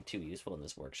anything too useful in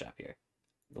this workshop here.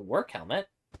 The work helmet.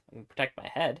 I can protect my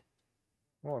head.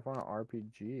 Oh, I found an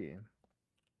RPG.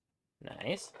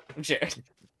 Nice. Sure.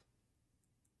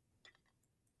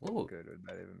 What Ooh. good would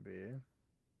that even be?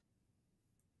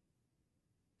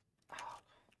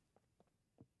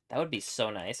 That would be so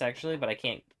nice, actually, but I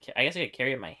can't... I guess I could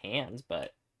carry it in my hands,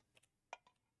 but...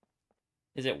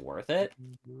 Is it worth it?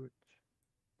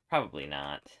 Probably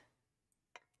not.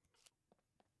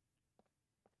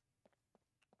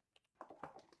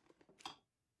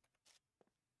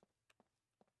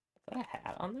 Is that a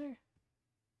hat on there?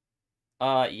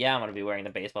 Yeah, I'm gonna be wearing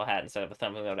the baseball hat instead of a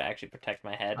thumbnail to actually protect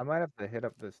my head. I might have to hit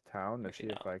up this town to Actually,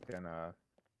 see no. if I can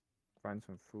find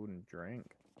some food and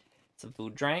drink. Some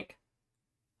food drink.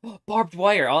 Barbed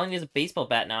wire. All I need is a baseball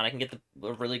bat now, and I can get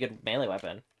a really good melee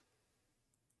weapon.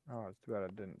 Oh, it's too bad I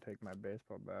didn't take my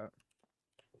baseball bat.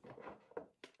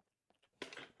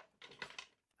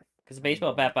 Because the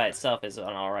baseball bat by itself is an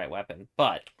alright weapon,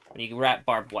 but when you wrap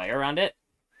barbed wire around it,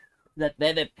 that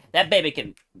baby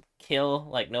can kill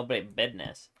like nobody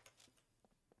business.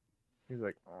 He's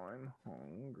like, I'm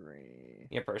hungry.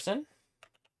 Your person?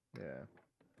 Yeah.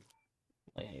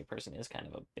 Well, yeah, your person is kind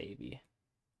of a baby.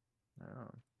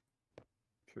 Oh.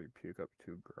 Actually puke up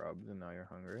 2 grubs and now you're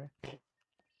hungry.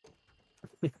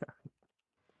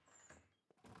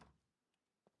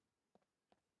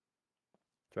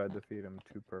 Tried to feed him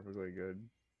 2 perfectly good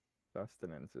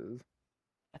sustenances.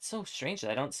 That's so strange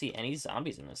that I don't see any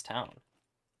zombies in this town.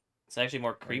 It's actually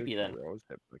more creepy than rose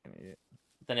hips I can eat.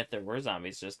 if there were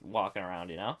zombies just walking around,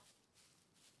 you know?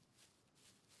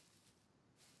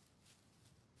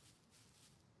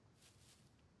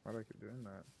 Why do I keep doing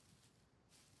that?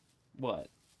 What?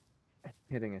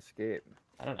 Hitting escape.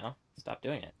 I don't know. Stop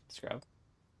doing it, scrub.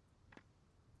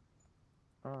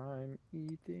 I'm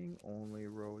eating only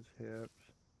rose hips.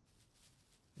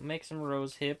 Make some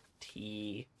rose hip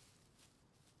tea.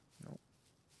 Nope.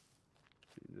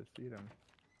 You just eat them.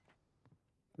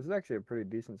 This is actually a pretty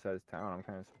decent sized town. I'm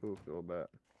kind of spooked a little bit.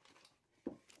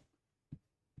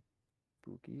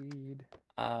 Spookied.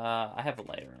 I have a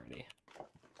light already.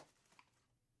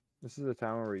 This is a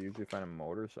town where we usually find a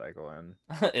motorcycle in.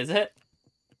 Is it?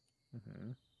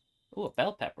 Mm-hmm. Ooh, a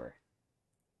bell pepper.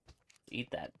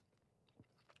 Eat that.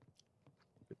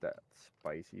 Get that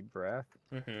spicy breath.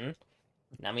 Mm-hmm.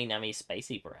 Nummy, nummy,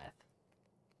 spicy breath.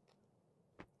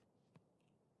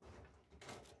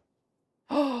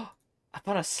 Oh, I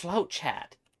found a slouch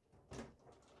hat.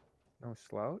 No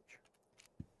slouch?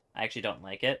 I actually don't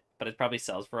like it, but it probably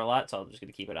sells for a lot, so I'm just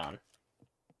gonna keep it on.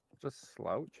 It's a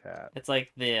slouch hat. It's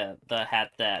like the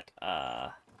hat that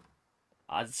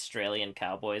Australian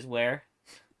cowboys wear.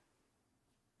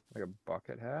 Like a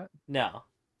bucket hat? No.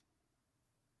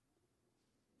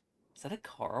 Is that a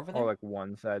car over there? Oh, like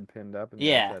one side pinned up and the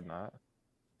Yeah. other side not?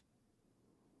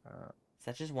 Is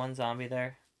that just one zombie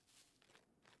there?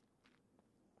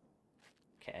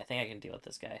 Okay, I think I can deal with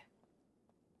this guy.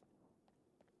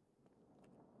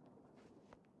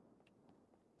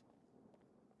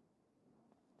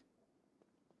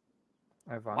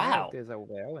 I wonder Wow. if there's a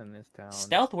well in this town.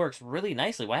 Stealth works really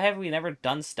nicely. Why have we never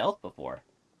done stealth before?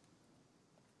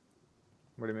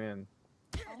 What do you mean?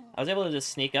 I was able to just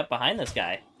sneak up behind this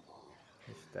guy.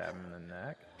 You stab him in the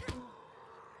neck.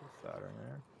 Just solder in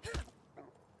there.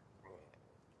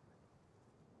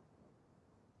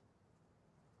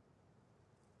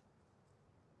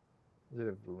 Is it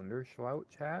a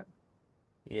Wunderschlouch hat?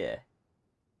 Yeah.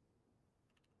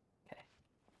 Okay.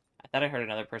 I thought I heard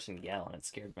another person yell and it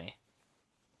scared me.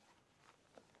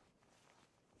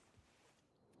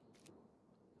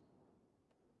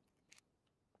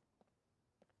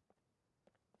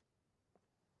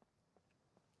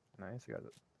 Nice, you got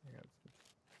some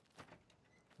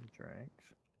drinks.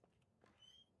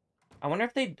 I wonder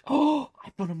if they... Oh! I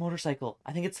found a motorcycle.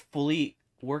 I think it's fully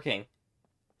working.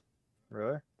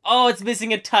 Really? Oh, it's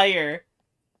missing a tire!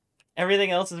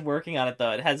 Everything else is working on it, though.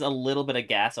 It has a little bit of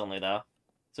gas only, though.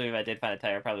 So if I did find a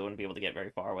tire, I probably wouldn't be able to get very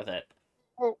far with it.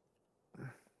 Oh!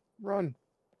 Run!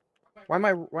 Why am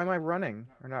I running?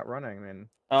 Or not running, I mean...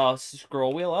 Oh,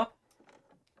 scroll wheel up?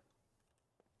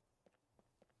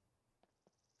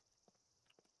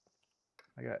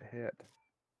 I got hit.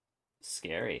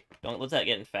 Scary. Don't let that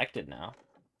get infected now.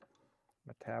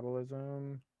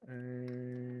 Metabolism. How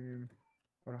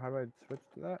do I switch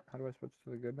to that? How do I switch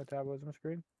to the good metabolism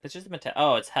screen? It's just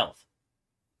oh, it's health.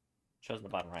 Shows in the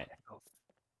bottom right. Health.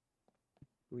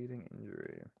 Bleeding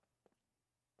injury.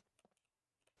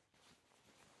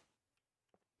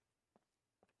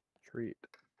 Treat.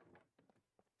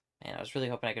 Man, I was really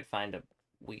hoping I could find a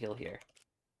wheel here.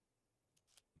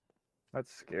 That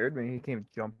scared me. He came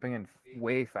jumping in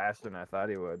way faster than I thought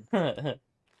he would. Yeah,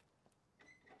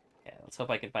 let's hope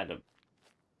I can find a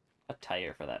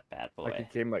tire for that bad boy. Like he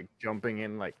came like jumping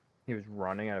in, like he was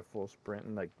running at a full sprint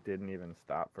and like didn't even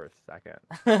stop for a second.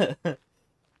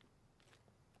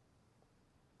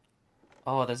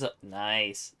 Oh, there's a...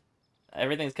 Nice.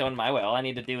 Everything's coming my way. All I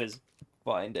need to do is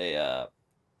find a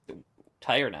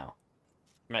tire now.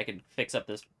 I mean, I can fix up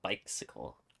this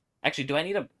bicycle. Actually, do I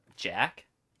need a jack?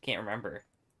 Can't remember.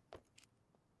 I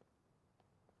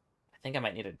think I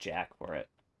might need a jack for it.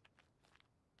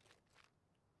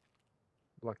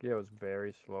 Lucky I was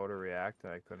very slow to react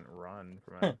and I couldn't run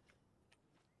from it.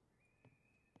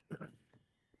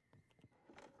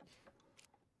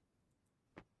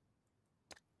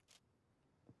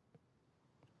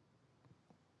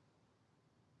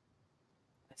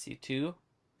 I see 2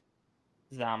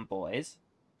 zomboys.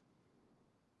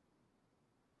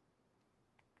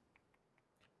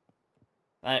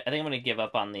 I think I'm gonna give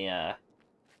up on the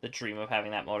dream of having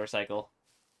that motorcycle.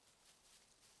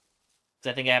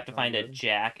 Because I think I have to find a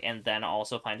jack and then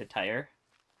also find a tire.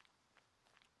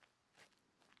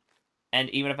 And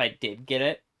even if I did get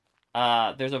it,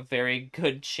 there's a very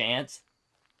good chance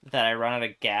that I run out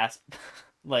of gas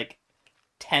like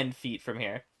 10 feet from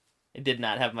here. It did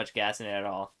not have much gas in it at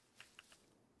all.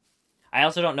 I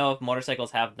also don't know if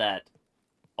motorcycles have that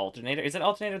alternator. Is that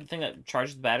alternator the thing that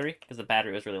charges the battery? Because the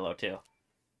battery was really low too.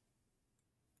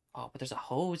 Oh, but there's a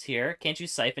hose here. Can't you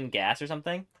siphon gas or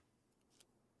something?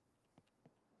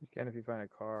 You can if you find a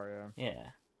car, yeah. Yeah.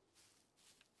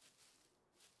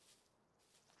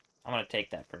 I'm gonna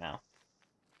take that for now.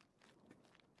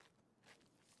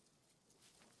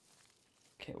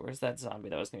 Okay, where's that zombie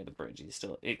that was near the bridge? He's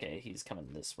still... Okay, he's coming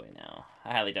this way now.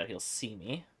 I highly doubt he'll see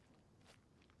me.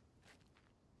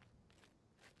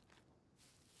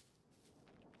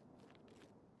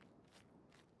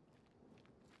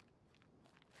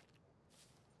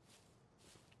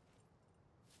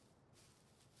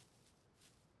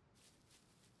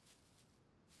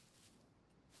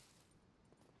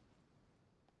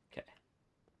 Okay.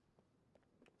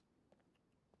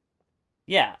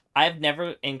 Yeah, I've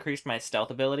never increased my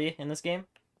stealth ability in this game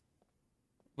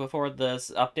before this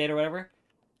update or whatever.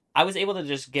 I was able to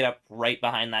just get up right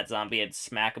behind that zombie and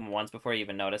smack him once before he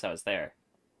even noticed I was there.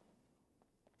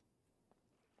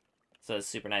 So it's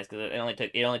super nice because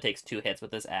it only takes 2 hits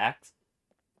with this axe.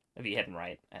 If you hit him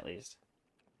right, at least.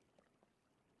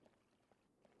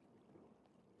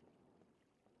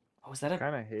 Oh, is that a...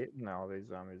 Kind of hating all these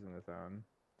zombies in the town.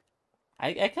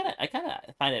 I kind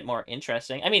of find it more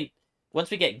interesting. I mean, once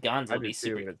we get guns, I it'll do be too,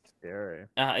 super... but it's scary.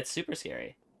 It's super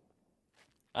scary.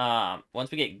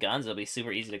 Once we get guns, it'll be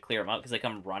super easy to clear them out because they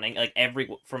come running like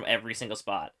from every single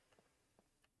spot.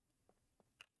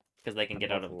 Because they can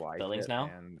get out of Like buildings now.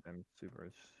 And I'm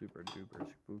super duper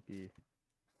spooky.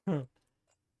 Because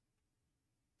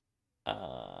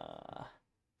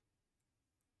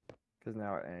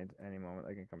now at any moment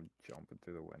I can come jumping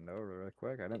through the window really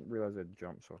quick. I didn't realize I'd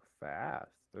jump so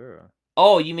fast. Ugh.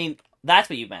 Oh, you mean that's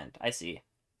what you meant? I see.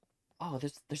 Oh,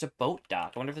 there's a boat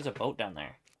dock. I wonder if there's a boat down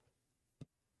there.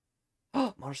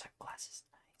 Oh, motorcycle glasses.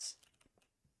 Nice.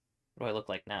 What do I look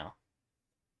like now?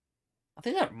 I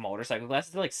think they're not motorcycle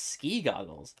glasses. They're like ski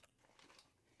goggles.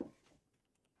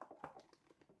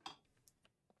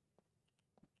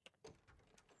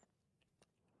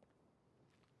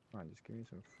 Come on, just give me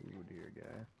some food here,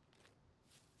 guy.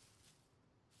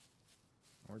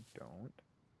 Or don't.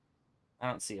 I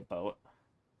don't see a boat.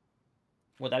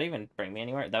 Would that even bring me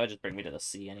anywhere? That would just bring me to the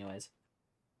sea anyways.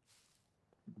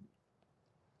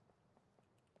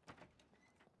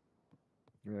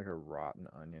 Give me like a rotten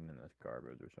onion in this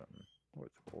garbage or something. Oh,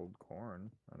 it's old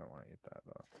corn. I don't want to eat that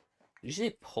though. Did you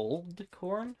say pulled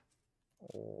corn?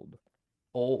 Old.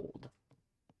 Old.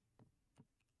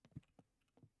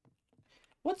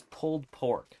 What's pulled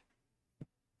pork?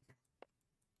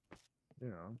 You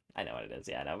know. I know what it is,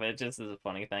 yeah, I know, but it just is a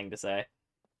funny thing to say.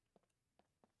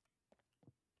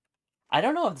 I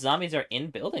don't know if zombies are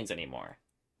in buildings anymore.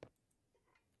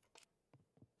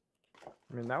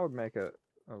 I mean, that would make it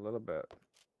a little bit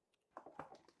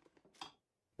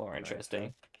More interesting.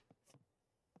 nicer.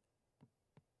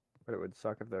 But it would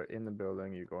suck if they're in the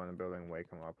building, you go in the building, wake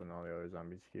them up, and all the other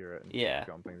zombies hear it and Yeah.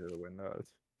 jumping through the windows.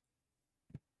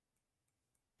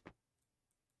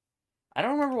 I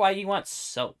don't remember why you want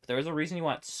soap. There was a reason you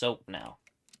want soap now.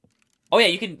 Oh yeah,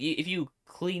 you can, if you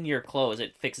clean your clothes,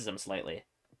 it fixes them slightly.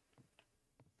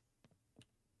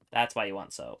 That's why you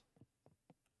want soap.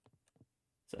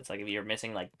 So it's like if you're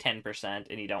missing like 10%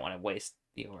 and you don't want to waste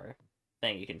your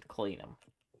thing, you can clean them.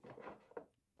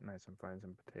 Nice, I'm finding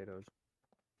some potatoes.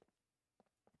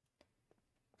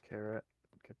 Carrot,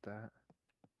 get that.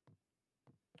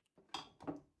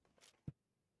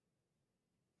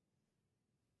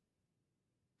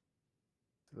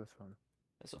 This one.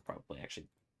 This will probably actually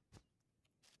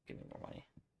give me more money.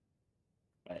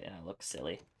 Right, and I look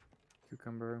silly.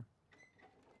 Cucumber.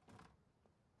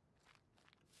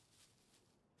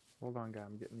 Hold on, guy.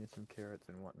 I'm getting you some carrots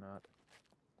and whatnot.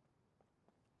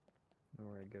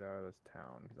 Before I get out of this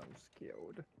town, because I'm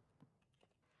scared.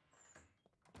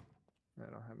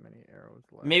 I don't have many arrows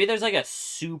left. Maybe there's like a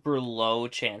super low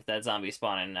chance that zombie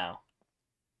spawning now.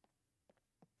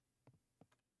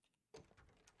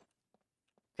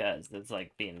 Because it's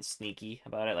like being sneaky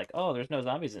about it. Like, oh, there's no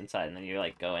zombies inside. And then you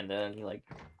like go in there and you're like,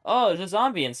 oh, there's a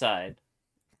zombie inside.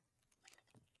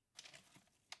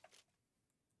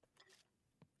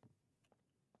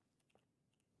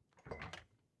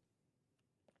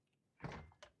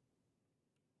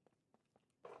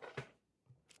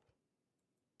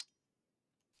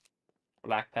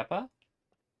 Black pepper.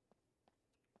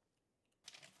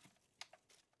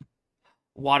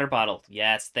 Water bottle.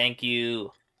 Yes, thank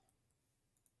you.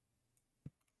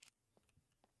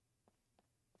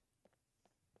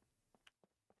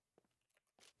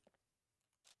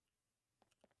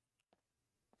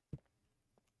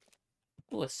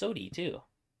 Ooh, a sody too.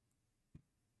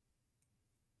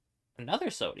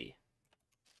 Another sody.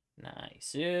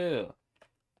 Nice. Ooh.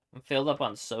 I'm filled up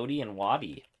on sody and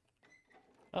waddy.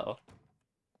 Uh-oh.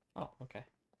 Oh, okay.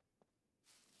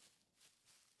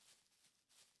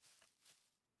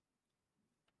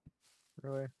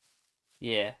 Really?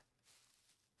 Yeah.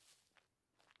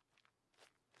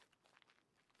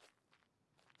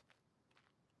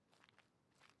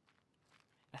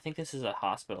 I think this is a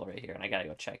hospital right here, and I gotta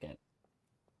go check it.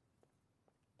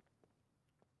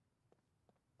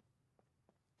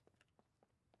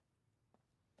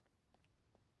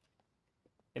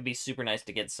 It'd be super nice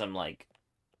to get some, like,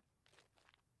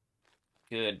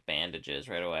 good bandages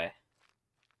right away.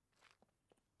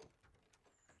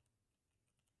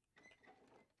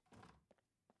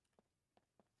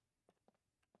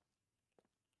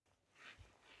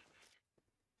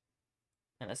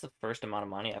 And that's the first amount of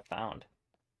money I've found.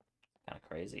 Kind of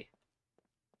crazy.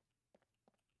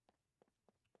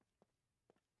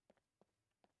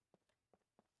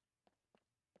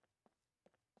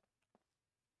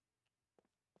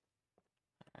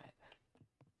 Alright.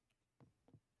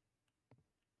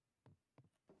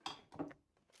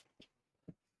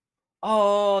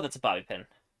 Oh, that's a bobby pin.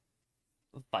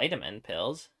 Vitamin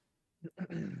pills?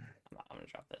 I'm gonna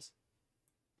drop this.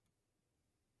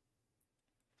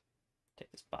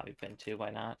 Take this bobby pin too,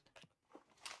 why not?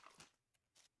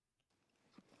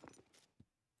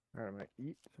 Alright, I'm gonna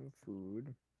eat some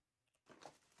food.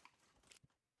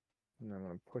 And I'm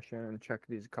gonna push in and check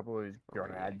these couple of these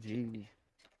garages.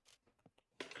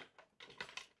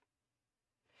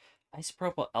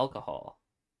 Isopropyl alcohol.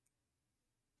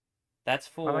 That's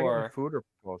How am I getting for... food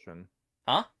repulsion?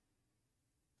 Huh?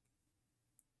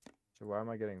 So why am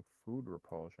I getting food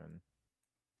repulsion?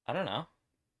 I don't know.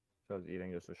 So I was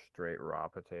eating just a straight raw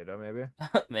potato, maybe?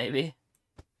 Maybe.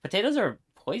 Potatoes are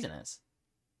poisonous.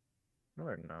 No,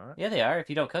 they're not. Yeah, they are if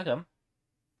you don't cook them.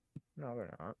 No,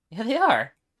 they're not. Yeah, they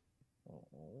are.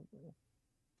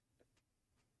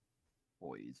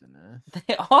 Poisonous.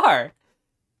 They are.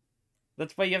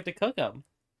 That's why you have to cook them.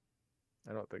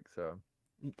 I don't think so.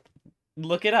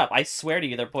 Look it up. I swear to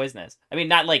you, they're poisonous. I mean,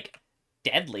 not like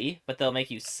deadly, but they'll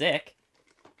make you sick.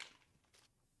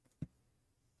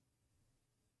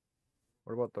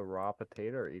 What about the raw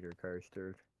potato eater,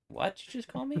 Karster? What you just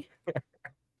call me?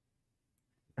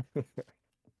 I'm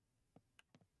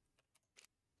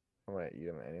gonna eat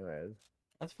them anyways.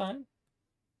 That's fine.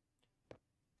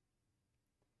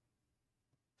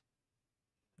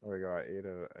 There we go. I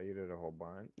ate it a whole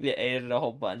bunch. You ate a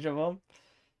whole bunch of them.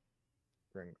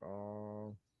 Drink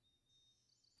all.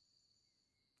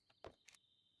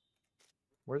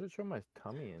 Where's it show my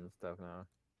tummy and stuff now?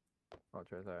 Oh,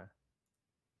 it's right there.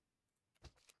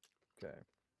 Okay.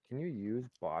 Can you use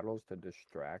bottles to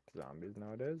distract zombies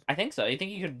nowadays? I think so. You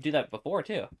think you could do that before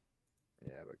too?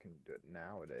 Yeah, but can you do it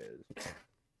nowadays?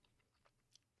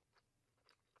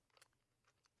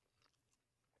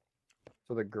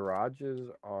 So the garages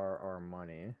are our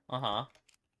money. Uh-huh.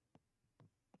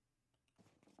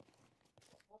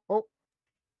 Oh!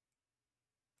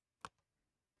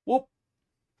 Whoop.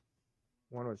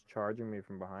 One was charging me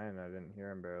from behind and I didn't hear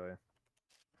him barely.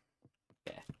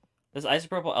 Yeah. This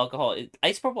isopropyl alcohol.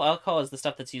 Isopropyl alcohol is the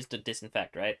stuff that's used to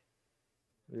disinfect, right?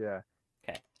 Yeah.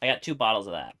 Okay. I got 2 bottles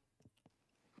of that.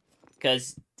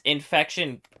 Because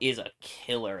infection is a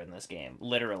killer in this game.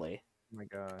 Literally. Oh my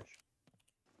gosh.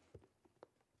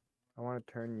 I want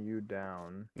to turn you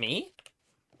down. Me?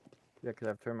 Yeah, because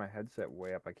I've turned my headset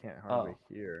way up. I can't hardly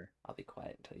hear. I'll be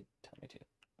quiet until you tell me to.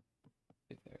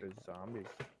 There's zombies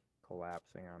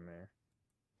collapsing on me.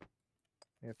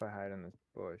 Maybe if I hide in this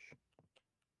bush.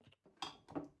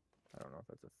 I don't know if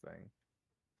that's a thing.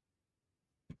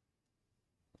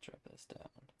 Let's drop this down.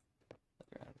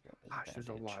 Gosh, there's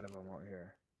a lot of them out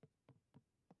here.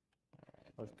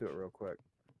 Let's do it real quick.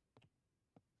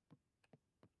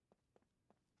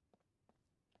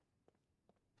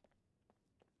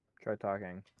 Try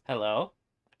talking. Hello?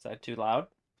 Is that too loud?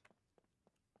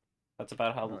 That's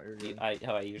about how No, you're good.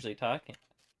 how I usually talk.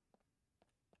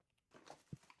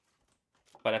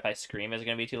 But if I scream, is it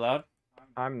gonna be too loud?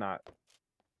 I'm not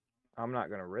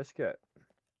gonna risk it.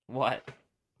 What?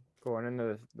 Going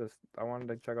into this I wanted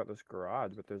to check out this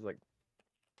garage, but there's like,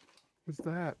 what's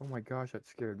that? Oh my gosh, that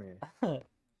scared me.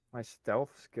 My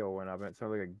stealth skill went up and it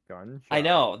sounded like a gunshot. I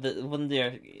know. When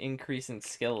they're increasing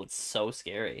skill, it's so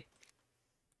scary.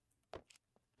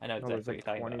 I know No, exactly there's what like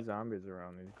you're talking 20 about. zombies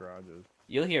around these garages.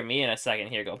 You'll hear me in a second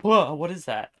here go, whoa, what is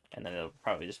that? And then it'll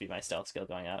probably just be my stealth skill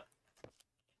going up.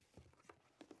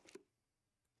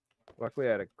 Luckily,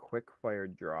 I had a quick fire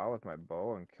draw with my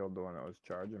bow and killed the one that was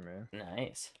charging me.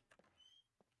 Nice.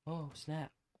 Oh,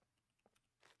 snap.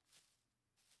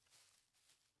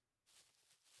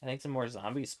 I think some more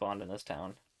zombies spawned in this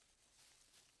town.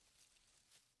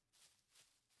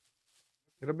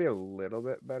 It'll be a little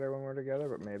bit better when we're together,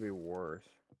 but maybe worse.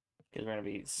 Because we're gonna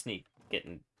be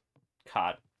getting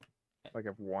caught. Like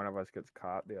if one of us gets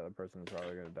caught, the other person's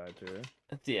probably gonna die too.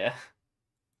 Yeah.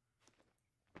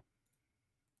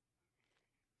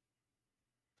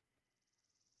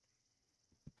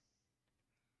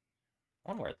 I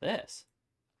wonder where this.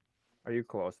 Are you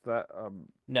close to that?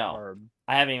 No. Or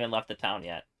I haven't even left the town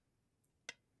yet.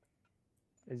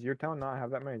 is your town not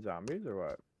have that many zombies or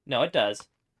what? No, it does.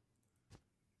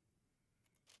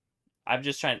 I'm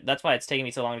just trying. That's why it's taking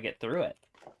me so long to get through it.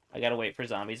 I gotta wait for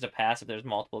zombies to pass if there's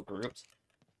multiple groups.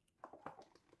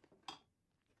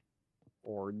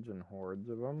 Hordes and hordes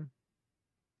of them.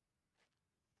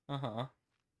 Uh-huh.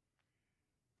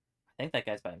 I think that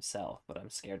guy's by himself, but I'm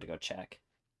scared to go check.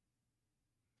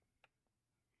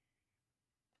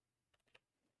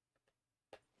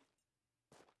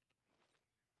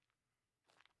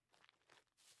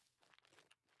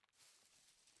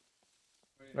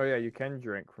 Oh yeah, you can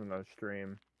drink from the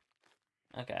stream.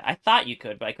 Okay, I thought you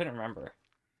could, but I couldn't remember.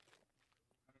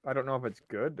 I don't know if it's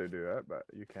good to do it, but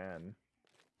you can.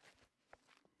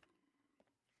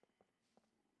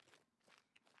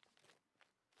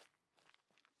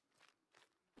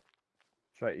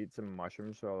 Should I eat some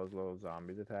mushrooms so all those little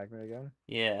zombies attack me again?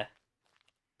 Yeah.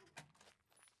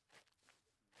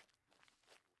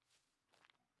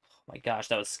 Oh my gosh,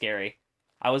 that was scary.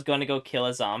 I was going to go kill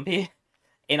a zombie,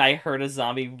 and I heard a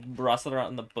zombie rustling around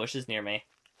in the bushes near me.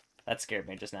 That scared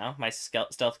me just now. My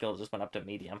stealth skill just went up to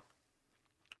medium.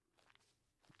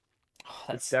 Oh,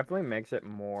 It definitely makes it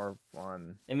more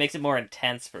fun. It makes it more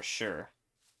intense for sure.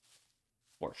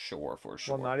 For sure.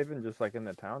 Well, not even just like in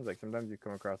the towns. Like sometimes you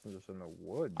come across them just in the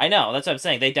woods. I know, that's what I'm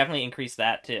saying. They definitely increased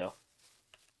that too.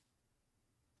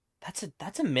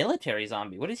 That's a military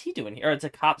zombie. What is he doing here? Or it's a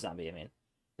cop zombie, I mean.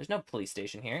 There's no police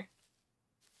station here.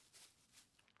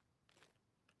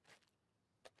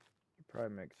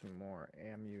 Probably make some more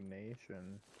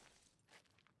ammunition.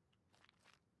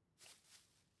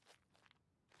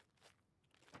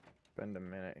 Spend a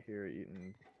minute here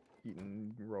eating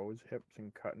rose hips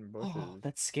and cutting bushes. Oh,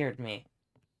 that scared me.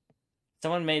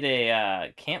 Someone made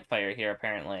a campfire here,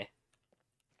 apparently.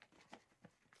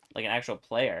 Like an actual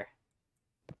player.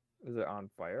 Is it on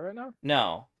fire right now?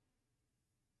 No.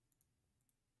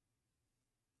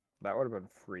 That would have been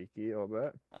freaky a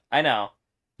little bit. I know.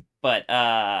 But,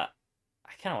 I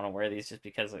kind of want to wear these just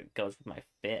because it goes with my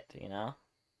fit, you know?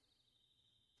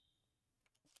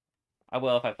 I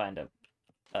will if I find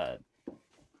a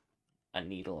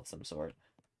needle of some sort.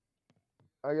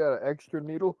 I got an extra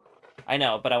needle. I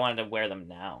know, but I wanted to wear them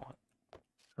now.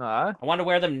 Huh? I want to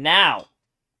wear them now!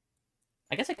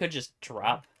 I guess I could just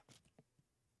drop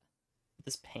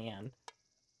this pan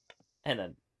and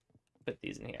then put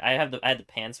these in here. I had the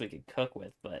pan so we could cook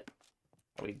with, but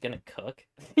are we gonna cook?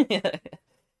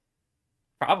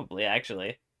 Probably,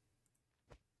 actually.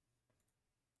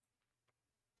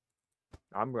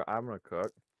 I'm gonna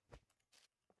cook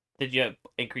Did you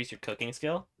increase your cooking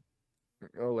skill?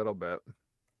 a little bit.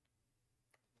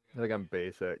 I think I'm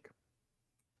basic.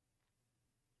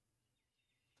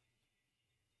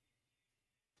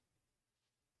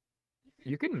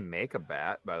 You can make a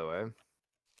bat, by the way.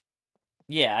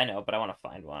 Yeah, I know, but I want to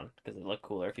find one because it look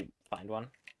cooler if you find one.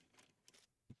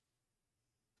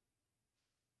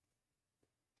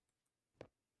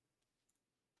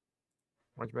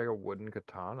 Why don't you make a wooden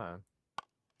katana?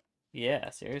 Yeah,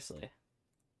 seriously.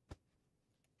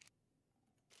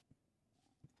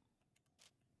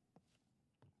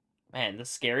 Man, the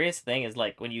scariest thing is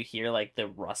like when you hear like the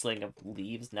rustling of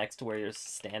leaves next to where you're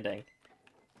standing.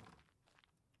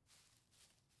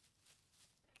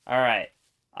 Alright.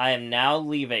 I am now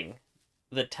leaving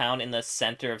the town in the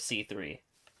center of C3.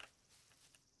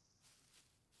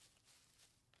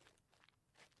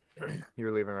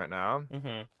 You're leaving right now?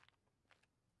 Mm-hmm.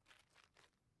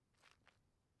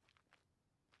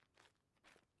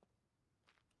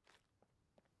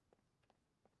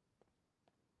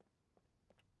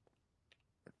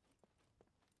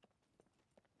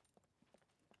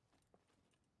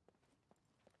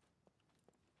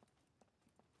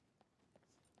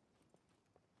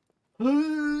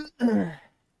 Can't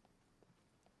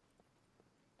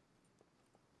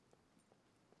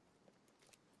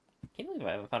believe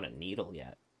I haven't found a needle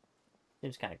yet.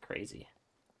 Seems kind of crazy.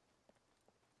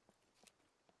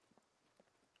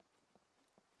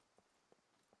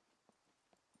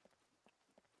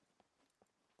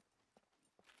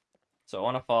 So I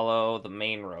want to follow the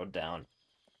main road down.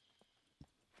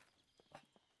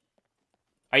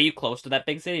 Are you close to that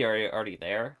big city, or are you already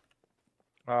there?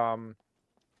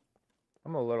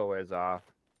 I'm a little ways off.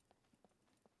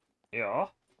 Yeah.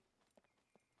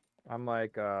 I'm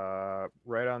like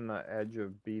right on the edge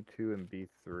of B2 and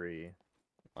B3.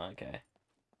 Okay.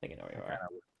 I think I know where I you kind are.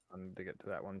 of wanted to get to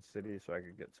that one city so I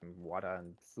could get some water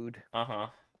and food. Uh-huh.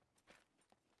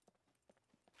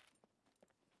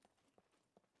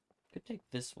 Could take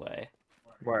this way.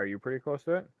 Why, are you pretty close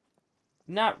to it?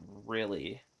 Not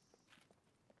really.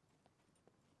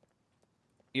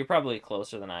 You're probably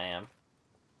closer than I am.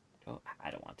 Oh,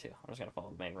 I don't want to. I'm just gonna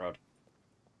follow the main road.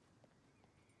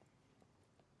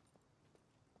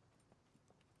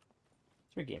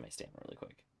 Let's regain my stamina really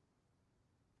quick.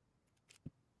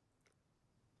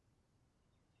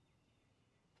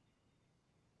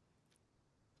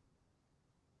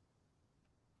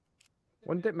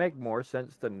 Wouldn't it make more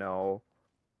sense to know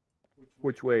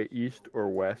which way east or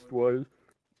west was?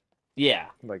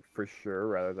 Yeah. Like for sure,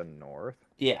 rather than north?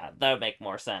 Yeah, that would make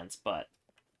more sense, but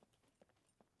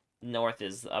north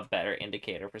is a better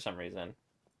indicator for some reason.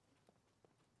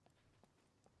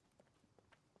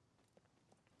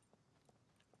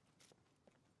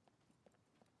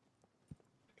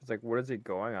 It's like, what is he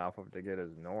going off of to get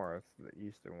his north? The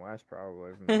east and west,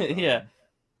 probably, from the Yeah. sun.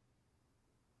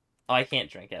 Oh, I can't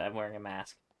drink it. I'm wearing a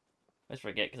mask. I just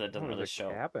forget because it Oh, doesn't there's really a show.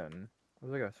 cabin.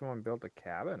 There's like someone built a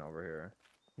cabin over here.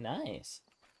 Nice.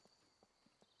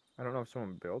 I don't know if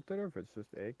someone built it or if it's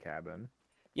just a cabin.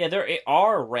 Yeah, there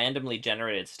are randomly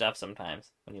generated stuff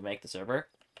sometimes when you make the server.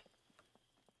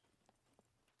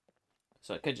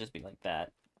 So it could just be like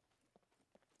that.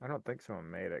 I don't think someone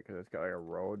made it because it's got like a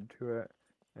road to it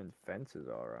and fences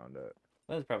all around it.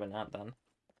 That's probably not done.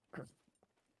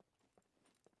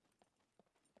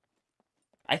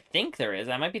 I think there is.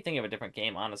 I might be thinking of a different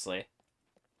game, honestly.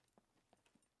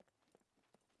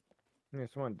 Yeah,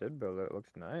 someone did build it. It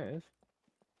looks nice.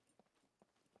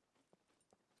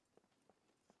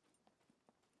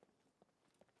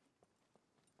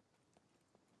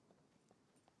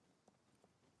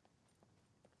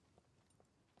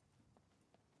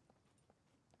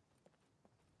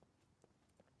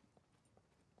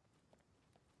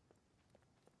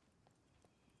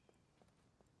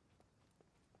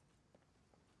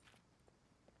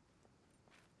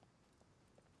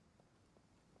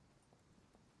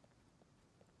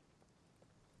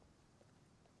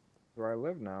 Where I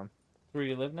live now. Where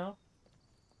you live now?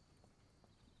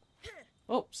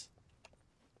 Oops.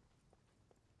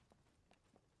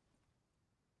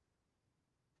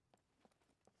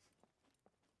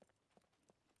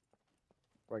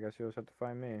 Well, I guess you'll just have to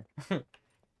find me.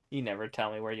 You never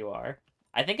tell me where you are.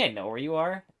 I think I know where you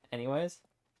are, anyways.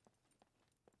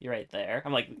 You're right there.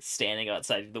 I'm like standing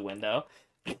outside the window.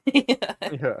 Is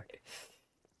Yeah.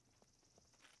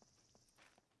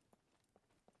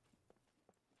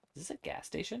 this a gas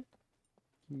station?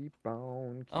 Keep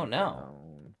Oh no.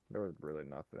 on. There was really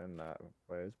nothing in that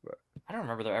place, but I don't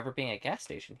remember there ever being a gas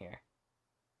station here.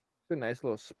 it's a nice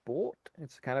little spot.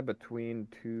 It's kind of between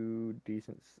two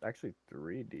decent, actually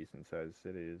three decent sized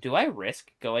cities. Do I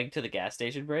risk going to the gas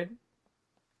station, Braden?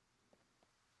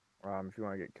 If you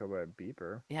want to get killed by a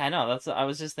beeper. Yeah, I know. I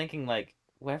was just thinking like,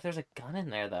 what if there's a gun in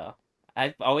there though?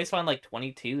 I've always found like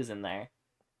 22s in there.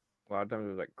 A lot of times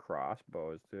there's like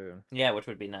crossbows too. Yeah, which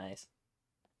would be nice.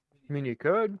 I mean, you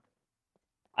could.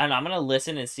 I don't know. I'm gonna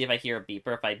listen and see if I hear a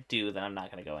beeper. If I do, then I'm not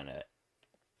gonna go into it.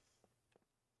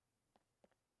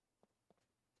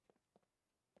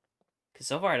 Cause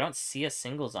so far I don't see a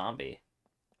single zombie.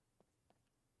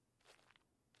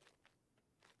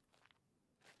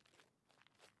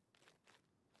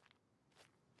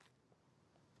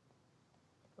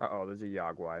 Uh-oh, there's a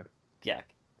Yagwai. Is Yeah,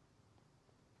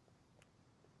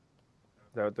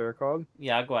 that what they're called?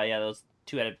 Yagua. Yeah, those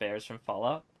two-headed bears from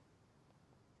Fallout.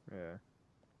 Yeah.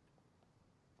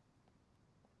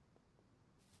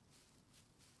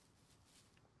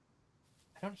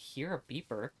 I don't hear a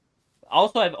beeper.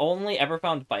 Also, I've only ever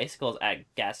found bicycles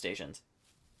at gas stations.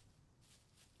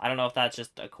 I don't know if that's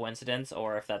just a coincidence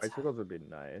or if that's... Bicycles would be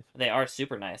nice. They are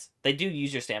super nice. They do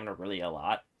use your stamina really a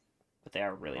lot, but they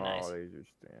are really Oh, nice. they use your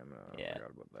stamina. I Yeah.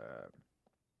 forgot about that.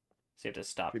 So you have to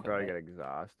stop You'd probably quickly. get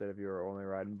exhausted if you were only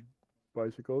riding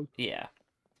bicycles. Yeah.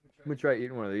 Let me try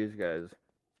eating one of these guys.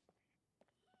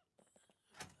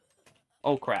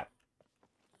 Oh, crap.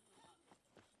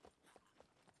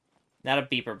 Not a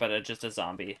beeper, but just a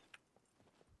zombie.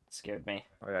 Scared me.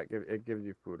 Oh yeah, it gives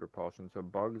you food repulsion, so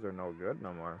bugs are no good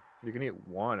no more. You can eat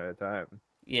one at a time.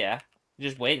 Yeah.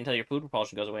 Just wait until your food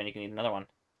repulsion goes away and you can eat another one.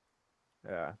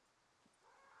 Yeah.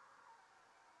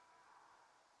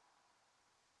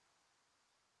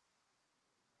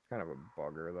 It's kind of a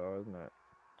bugger though, isn't it?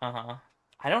 Uh-huh.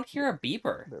 I don't hear a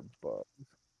beeper. They're bugs.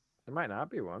 There might not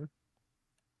be one.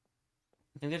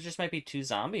 I think there just might be 2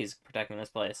 zombies protecting this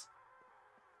place.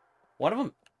 One of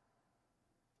them...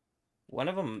 One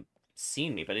of them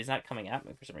seen me, but he's not coming at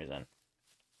me for some reason.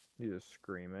 He's just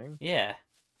screaming. Yeah.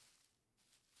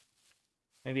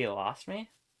 Maybe he lost me?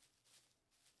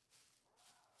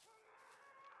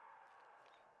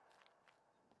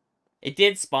 It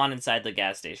did spawn inside the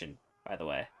gas station, by the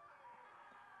way.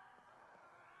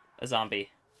 A zombie.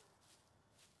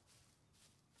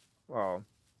 Well,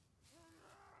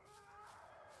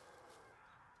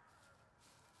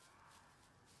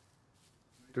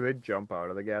 do they jump out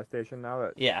of the gas station now?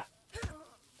 That Yeah.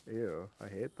 ew, I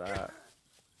hate that.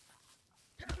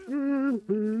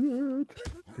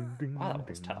 Wow, that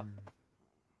was tough.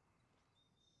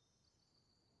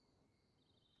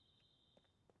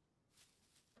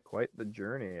 Quite the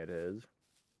journey it is.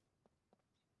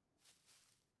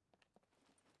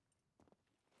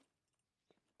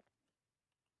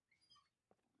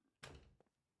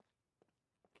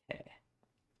 Okay.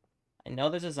 I know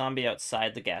there's a zombie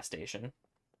outside the gas station.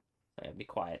 I gotta be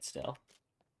quiet still.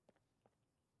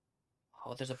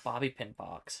 Oh, there's a bobby pin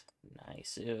box.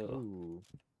 Nice. Ooh. Ooh.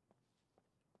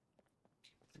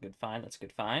 That's a good find. That's a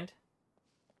good find.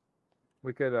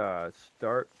 We could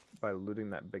start by looting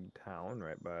that big town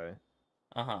right by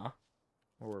Uh-huh.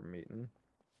 where we're meeting.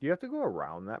 Do you have to go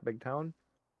around that big town?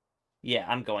 Yeah,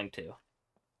 I'm going to.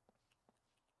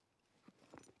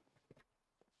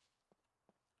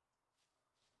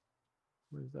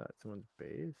 What is that? Someone's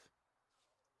base?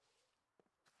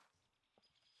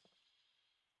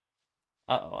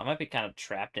 Uh-oh, I might be kind of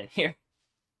trapped in here.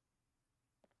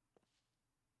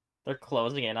 They're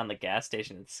closing in on the gas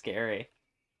station. It's scary.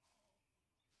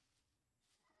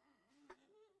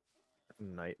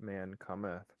 Nightman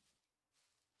cometh.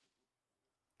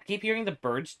 I keep hearing the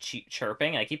birds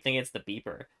chirping, and I keep thinking it's the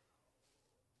beeper.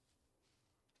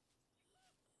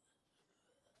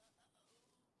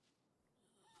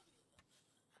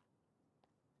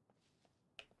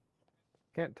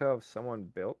 Can't tell if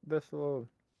someone built this little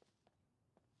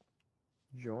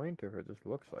joint or if it just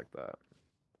looks like that.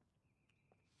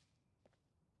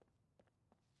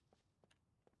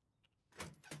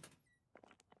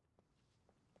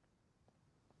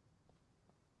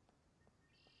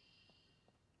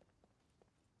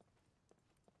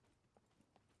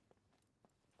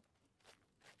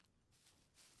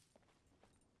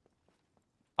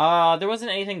 There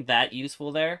wasn't anything that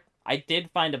useful there. I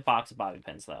did find a box of bobby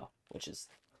pins though, which is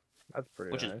That's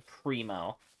pretty nice.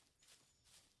 primo.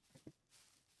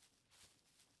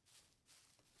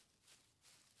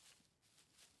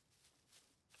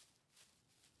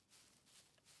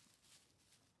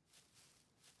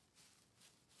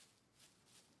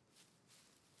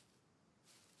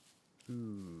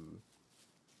 Ooh.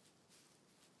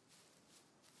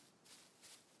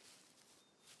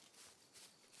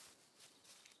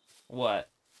 What?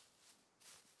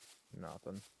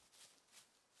 Nothing.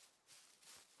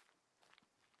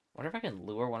 Wonder if I can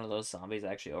lure one of those zombies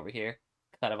actually over here,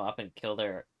 cut them up, and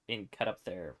cut up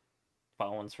their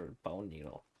bones for bone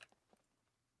needle.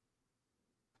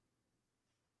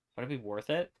 Would it be worth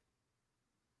it?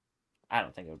 I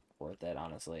don't think it would be worth it,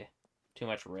 honestly. Too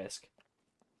much risk.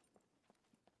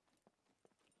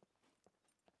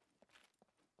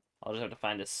 I'll just have to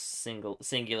find a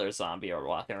singular zombie or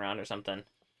walking around or something.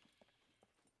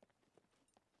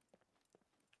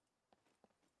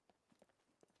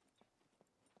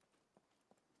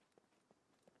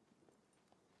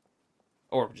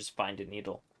 Or just find a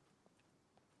needle.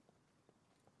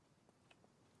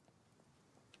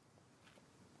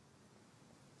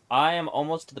 I am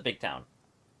almost to the big town.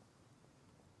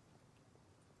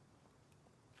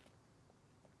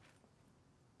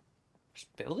 There's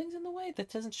buildings in the way?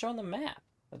 That doesn't show on the map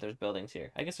that there's buildings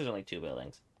here. I guess there's only 2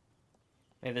 buildings.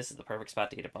 Maybe this is the perfect spot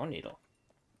to get a bone needle.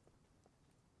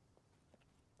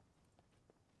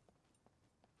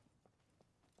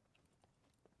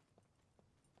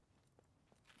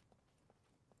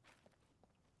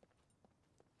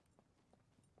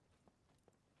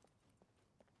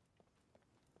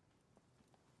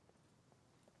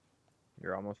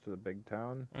 You're almost to the big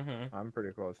town? Mm-hmm. I'm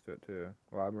pretty close to it too.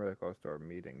 Well, I'm really close to our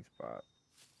meeting spot.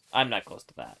 I'm not close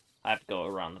to that. I have to go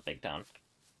around the big town.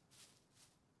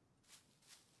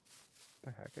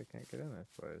 What the heck? I can't get in this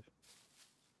place.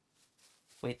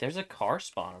 Wait, there's a car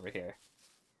spawn over here.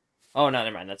 Oh, no,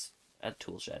 never mind. That's a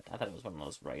tool shed. I thought it was one of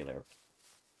those regular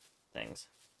things.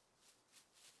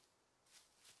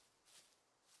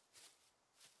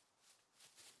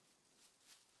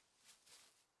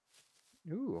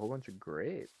 Ooh, a whole bunch of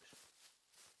grapes.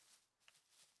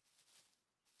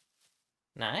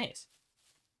 Nice.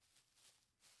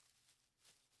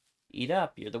 Eat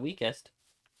up. You're the weakest.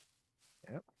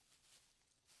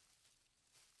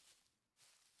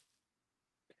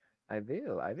 I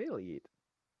will eat.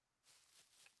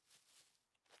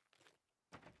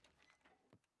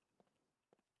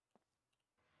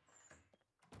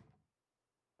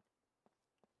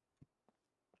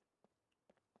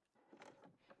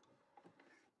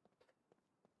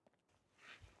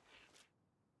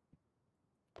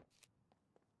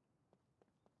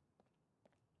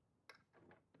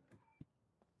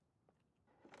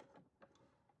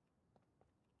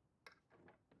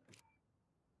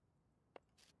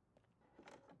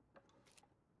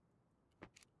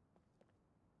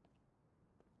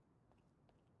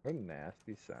 What a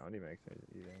nasty sound he makes when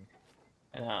he's eating.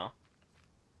 I know.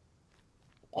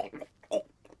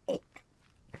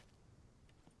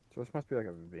 So this must be like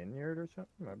a vineyard or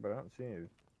something, but I don't see any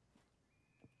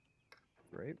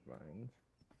grapevines.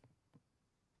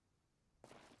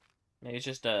 Maybe it's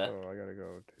just a... So I gotta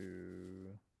go to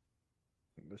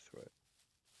this way.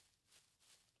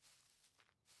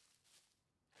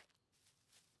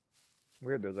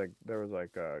 Weird, there was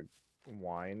like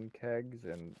wine kegs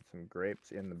and some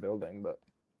grapes in the building, but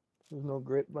there's no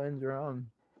grapevines around.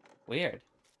 Weird.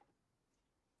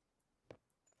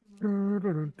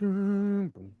 Boom,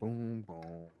 boom,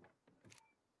 boom.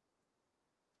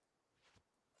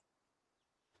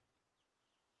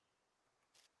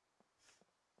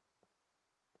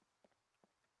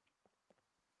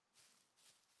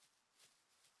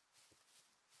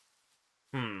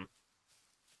 Hmm.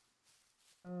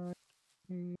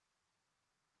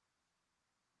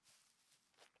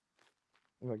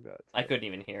 Like that. I couldn't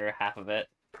even hear half of it.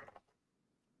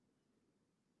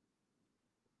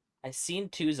 I seen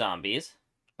 2 zombies,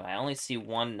 but I only see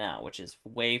 1 now, which is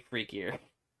way freakier. Do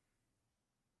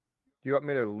you want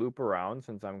me to loop around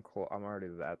since I'm already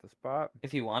at the spot?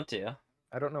 If you want to.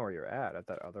 I don't know where you're at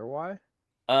that other Y?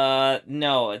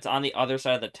 No, it's on the other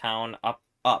side of the town,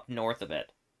 up north of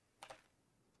it.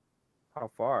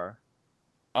 How far?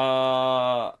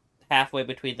 Halfway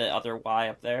between the other Y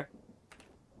up there.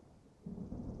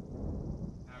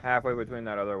 Halfway between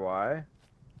that other Y?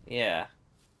 Yeah.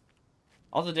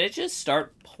 Also, did it just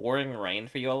start pouring rain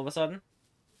for you all of a sudden?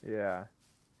 Yeah.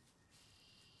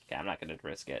 Okay, I'm not gonna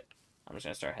risk it. I'm just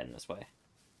gonna start heading this way.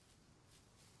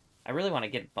 I really want to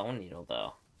get Bone Needle,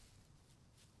 though.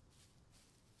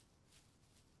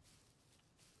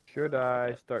 Should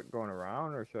I start going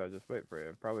around or should I just wait for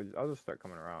you? Probably, I'll just start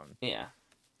coming around. Yeah.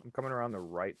 I'm coming around the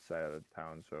right side of the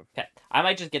town, so. Okay. I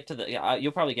might just get to the... Yeah,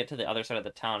 you'll probably get to the other side of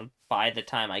the town by the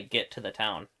time I get to the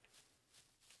town.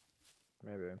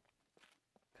 Maybe.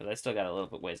 Because I still got a little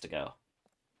bit ways to go.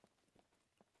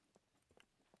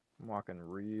 I'm walking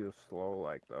real slow,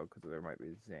 like, though, because there might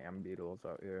be Zam beetles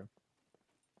out here.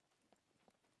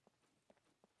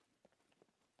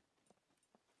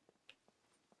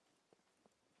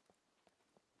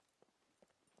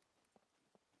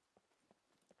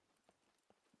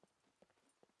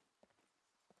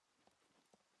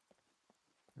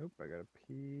 Nope, I gotta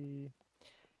pee.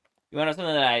 You want to know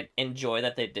something that I enjoy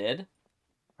that they did?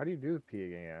 How do you do the pee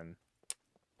again?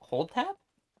 Hold tab?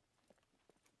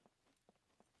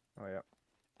 Oh,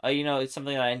 yeah. You know, it's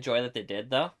something that I enjoy that they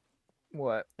did, though.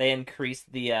 What? They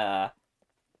increased the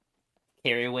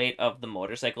carry weight of the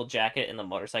motorcycle jacket and the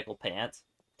motorcycle pants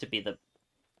to be the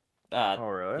Oh,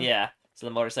 really? yeah. So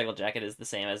the motorcycle jacket is the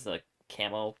same as the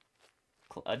camo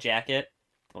jacket.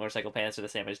 The motorcycle pants are the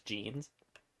same as jeans.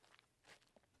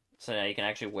 So now you can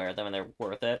actually wear them and they're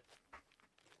worth it.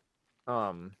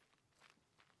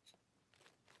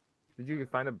 Did you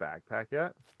find a backpack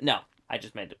yet? No, I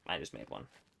just made one.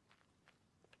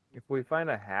 If we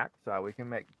find a hacksaw, we can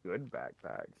make good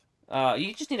backpacks.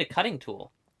 You just need a cutting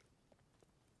tool.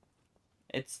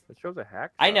 It shows a hacksaw.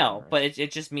 I know, there. but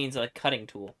it just means a cutting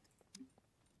tool.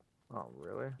 Oh,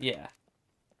 really? Yeah.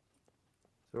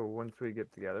 So once we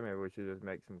get together, maybe we should just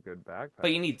make some good backpacks.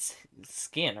 But you need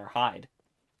skin or hide.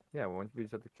 Yeah, once we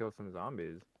just have to kill some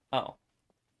zombies. Oh.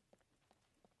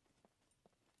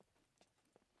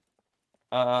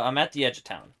 I'm at the edge of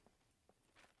town.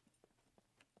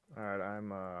 Alright,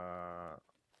 I'm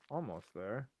almost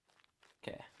there.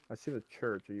 Okay. I see the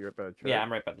church. Are you right by the church? Yeah,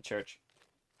 I'm right by the church.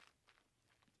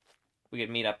 We could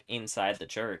meet up inside the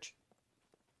church.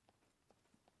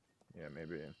 Yeah,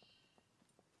 maybe.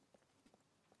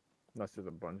 Unless there's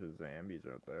a bunch of zombies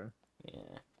out there.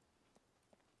 Yeah.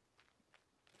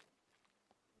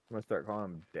 I'm gonna start calling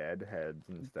them deadheads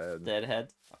instead.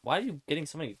 Deadheads? Why are you getting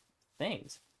so many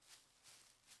things?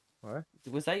 What?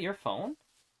 Was that your phone?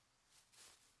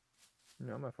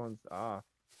 No, my phone's off.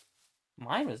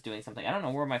 Mine was doing something. I don't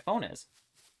know where my phone is.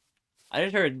 I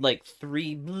just heard like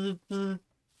 3 bloop, bloop.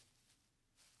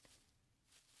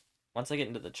 Once I get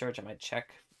into the church, I might try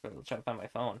to find my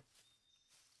phone.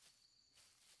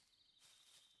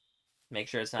 Make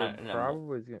sure it's There not in a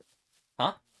probably is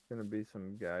huh? gonna be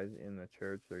some guys in the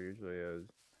church. There usually is.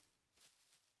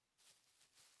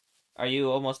 Are you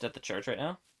almost at the church right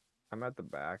now? I'm at the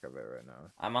back of it right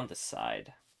now. I'm on the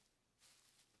side.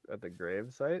 At the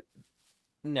grave site?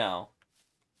 No,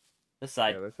 the The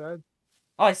side. other side?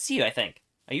 Oh, I see you, I think.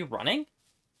 Are you running?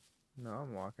 No,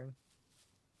 I'm walking.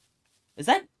 Is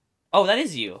that... Oh, that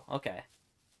is you. Okay.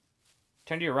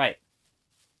 Turn to your right.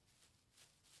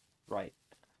 Right.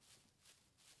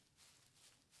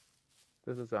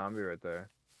 There's a zombie right there.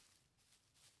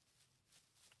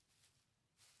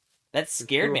 That There's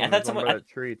scared two of me. I them. thought There's one someone... by that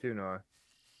tree too, Noah.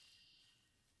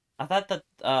 I thought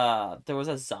that there was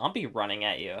a zombie running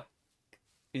at you.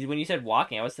 When you said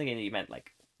walking, I was thinking that you meant,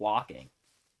 like, walking.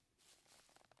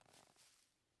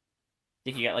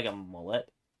 Think you got, like, a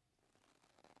mullet?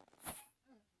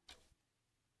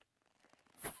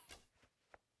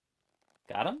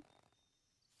 Got him?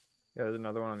 Yeah, there's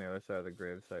another one on the other side of the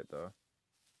grave site though.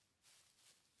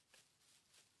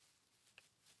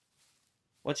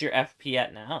 What's your FP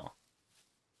at now?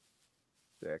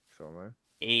 6 only.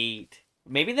 8.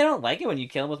 Maybe they don't like it when you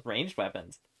kill them with ranged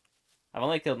weapons. I've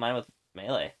only killed mine with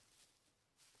melee.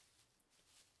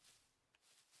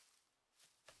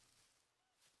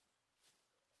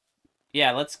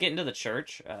 Yeah, let's get into the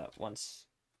church once...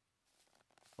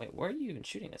 Wait, where are you even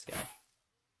shooting this guy?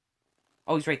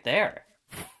 Oh, he's right there.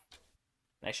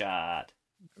 Nice shot.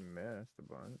 I missed a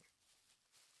bunch.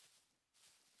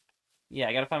 Yeah,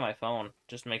 I gotta find my phone.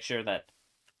 Just make sure that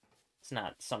it's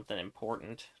not something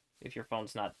important if your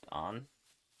phone's not on.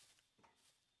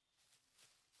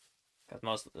 Because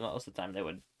most of the time they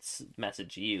would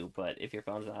message you, but if your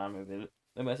phone's not on, maybe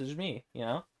they message me, you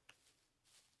know?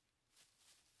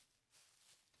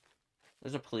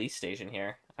 There's a police station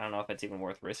here. I don't know if it's even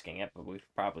worth risking it, but we'd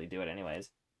probably do it anyways.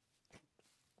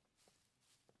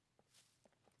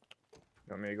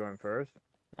 You want me to go in first?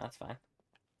 That's fine.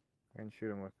 I can shoot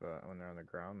them with when they're on the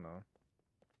ground though.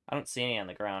 I don't see any on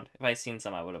the ground. If I seen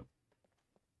some, I would have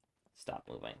stopped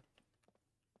moving.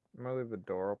 I'm gonna leave the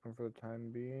door open for the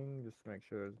time being, just to make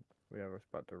sure we have a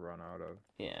spot to run out of.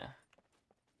 Yeah.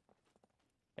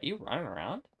 Are you running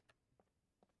around?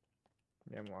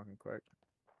 Yeah, I'm walking quick.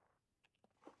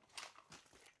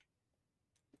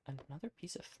 Another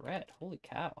piece of thread. Holy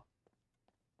cow.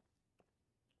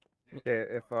 Okay,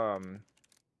 if I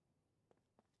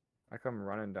come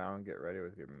running down, get ready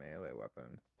with your melee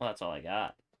weapon. Well, that's all I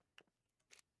got.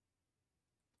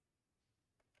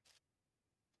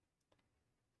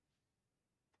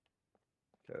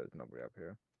 Okay, there's nobody up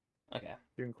here. Okay.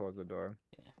 You can close the door.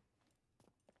 Yeah.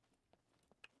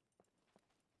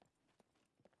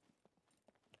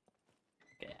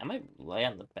 Okay, I might lay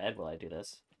on the bed while I do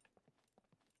this.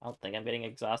 I don't think I'm getting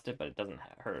exhausted, but it doesn't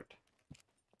hurt.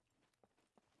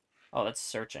 Oh, that's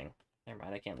searching. Never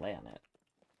mind, I can't lay on it.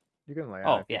 You can lay on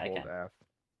Oh, it if you yeah, I hold can. F.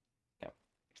 Okay.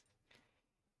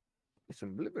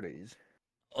 Some blueberries.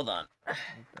 Hold on. Look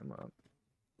them up.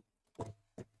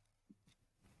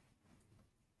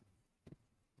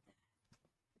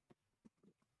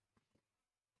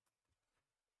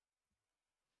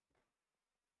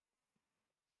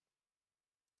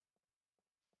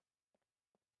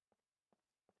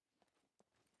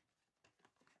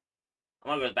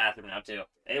 I'm gonna go to the bathroom now, too.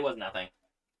 It was nothing.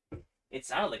 It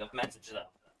sounded like a message, though.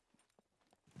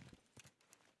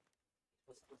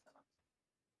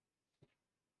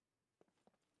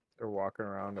 They're walking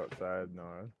around outside,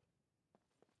 Noah.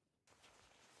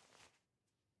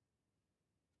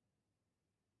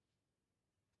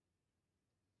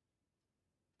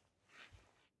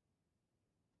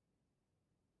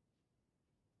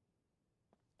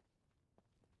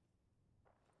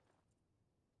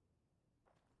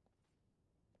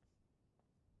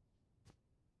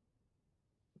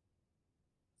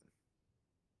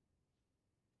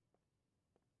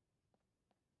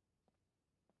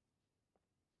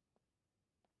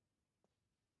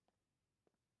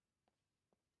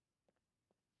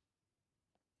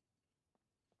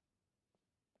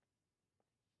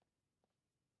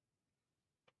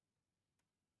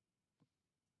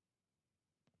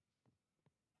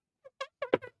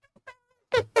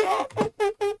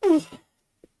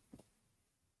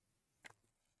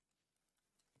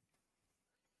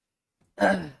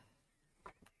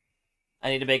 I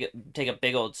need to take a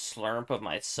big old slurp of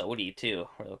my sody, too,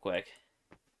 real quick.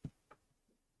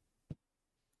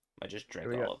 I just drink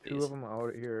We all got of two these. of them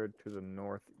out here to the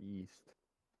northeast.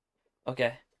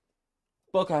 Okay.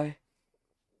 Okay.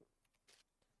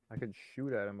 I could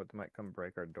shoot at them, but they might come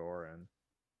break our door in.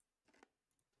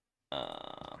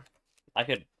 I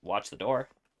could watch the door.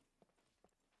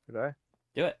 Could I?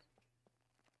 Do it.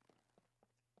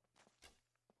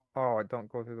 Oh,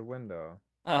 don't go through the window.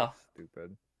 Oh, That's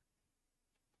stupid.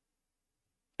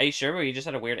 are you sure? Were you just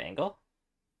at a weird angle?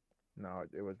 No,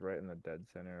 it was right in the dead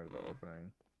center of the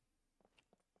opening.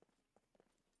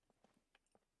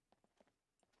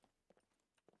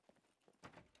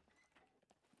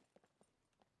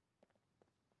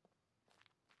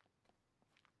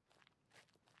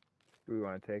 Do we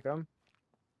want to take them?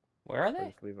 Where are Or they?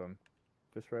 just leave them?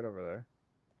 Just right over there.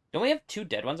 Don't we have two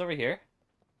dead ones over here?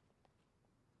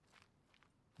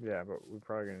 Yeah, but we're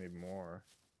probably gonna need more.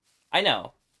 I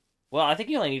know. Well, I think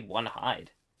you only need one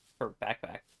hide per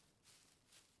backpack.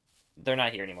 They're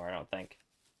not here anymore, I don't think.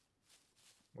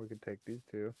 We could take these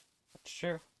two. That's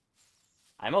true.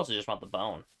 I mostly just want the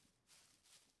bone.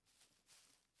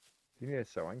 Do you need a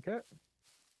sewing kit?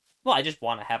 Well, I just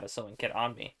want to have a sewing kit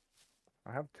on me.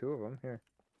 I have two of them here.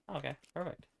 Okay,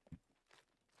 perfect.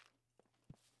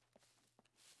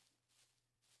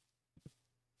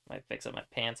 Might fix up my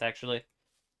pants, actually.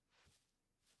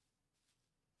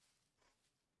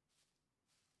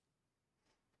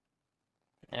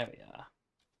 There we are.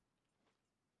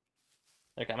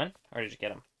 They're coming? Or did you get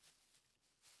them?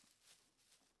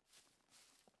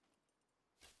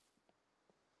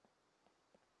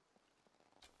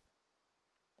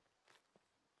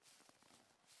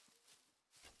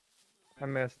 I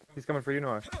missed. He's coming for you,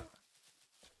 Noah.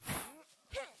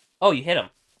 Oh, you hit him.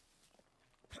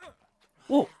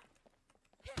 Whoa.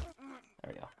 There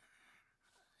we go.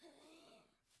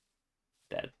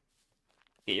 Dead.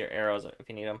 Get your arrows if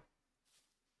you need them.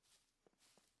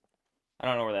 I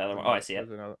don't know where the other one... Oh, I see it.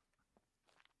 There's another.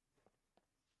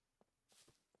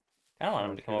 I don't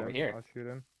want him to come over him. here. I'll shoot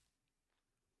him.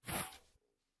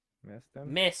 Missed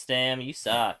him. Missed him. You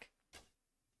suck.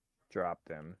 Dropped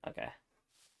him. Okay.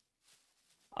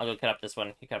 I'll go cut up this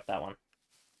one. You cut up that one.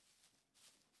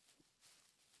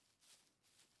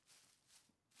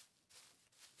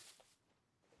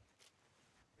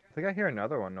 I think I hear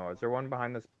another one, Noah. Is there one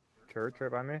behind this church right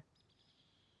by me?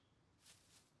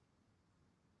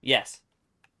 Yes.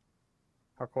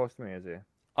 How close to me is he?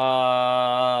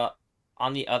 On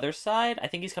the other side? I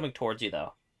think he's coming towards you,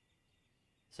 though.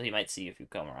 So he might see you if you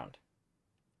come around.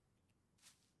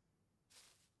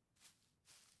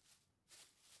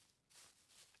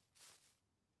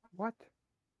 What?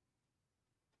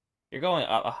 You're going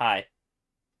up high.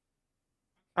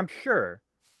 I'm sure.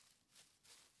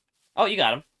 Oh, you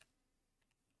got him.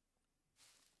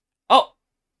 Oh!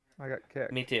 I got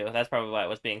kicked. Me too. That's probably why it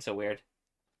was being so weird.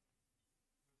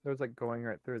 It was like going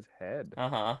right through his head.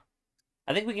 Uh-huh.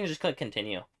 I think we can just click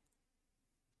continue.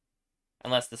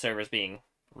 Unless the server's being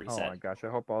reset. Oh my gosh, I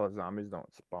hope all the zombies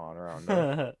don't spawn around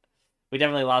us. We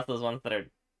definitely lost those ones that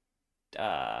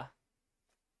are,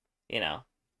 you know.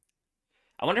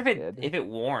 I wonder if it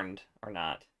warned or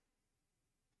not.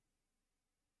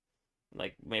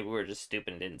 Like, maybe we were just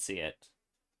stupid and didn't see it.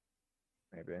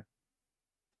 Maybe.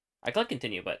 I clicked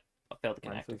continue, but I failed to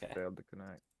connect. Okay. Failed to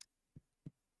connect.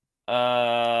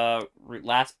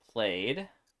 Last played.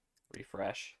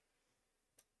 Refresh.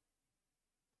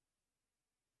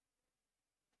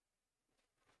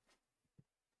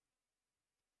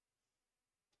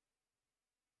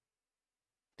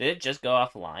 Did it just go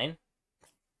offline?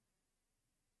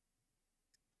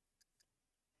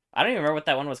 I don't even remember what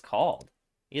that one was called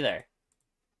either.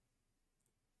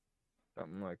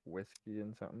 Something like whiskey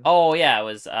and something. Oh yeah, it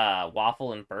was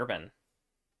waffle and bourbon.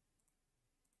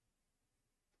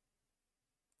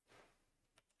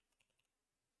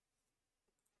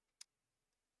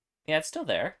 Yeah, it's still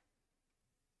there.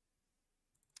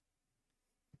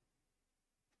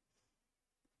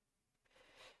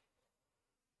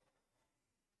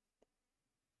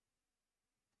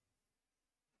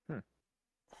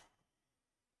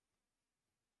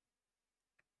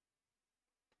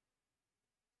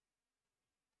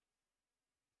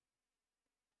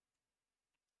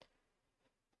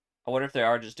 I wonder if they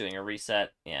are just doing a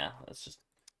reset. Yeah, let's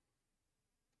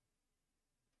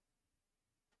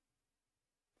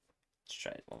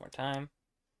try it one more time.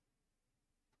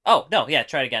 Oh, no, yeah,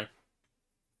 try it again.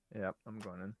 Yep, I'm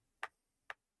going in.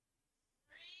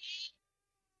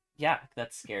 Yeah,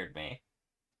 that scared me.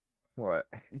 What?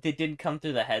 It didn't come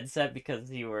through the headset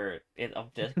because you were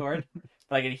of Discord,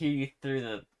 but I could hear you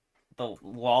through the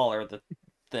wall or the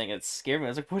thing. It scared me. I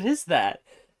was like, what is that?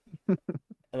 And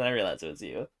then I realized it was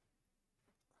you.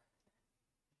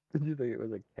 Did you think it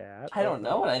was a cat? I don't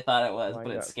know what I thought it was, Mine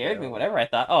but it got scared me. failed. Whatever I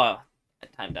thought. Oh, I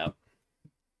timed out.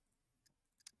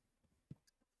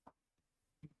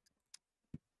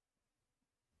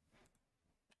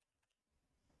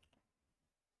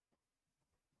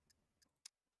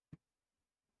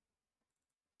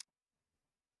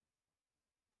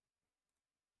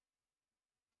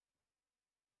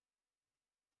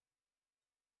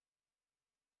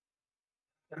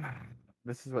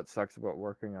 This is what sucks about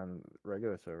working on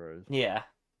regular servers. Yeah.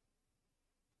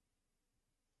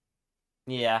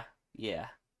 Yeah. Yeah.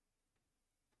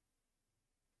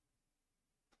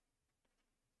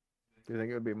 Do you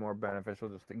think it would be more beneficial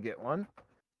just to get one?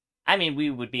 I mean, we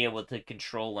would be able to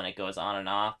control when it goes on and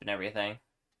off and everything.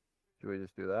 Should we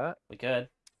just do that? We could.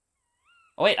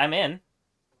 Oh, wait, I'm in.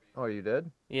 Oh, you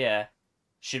did? Yeah.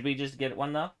 Should we just get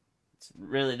one, though? It's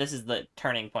really, this is the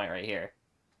turning point right here.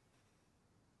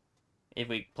 If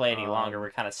we play any longer, Um,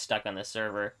 we're kind of stuck on this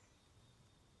server.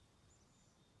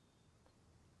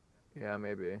 yeah,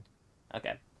 maybe.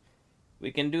 Okay.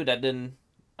 We can do that, then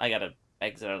I gotta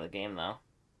exit out of the game, though.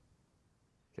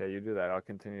 Okay, you do that. I'll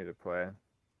continue to play.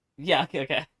 Yeah, okay,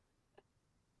 okay.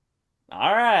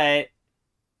 Alright.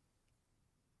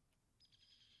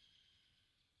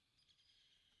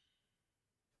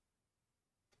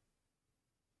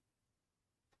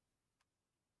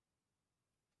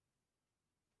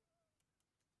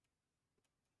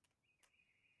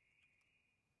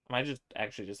 I might just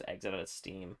actually just exit out of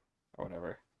Steam or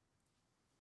whatever.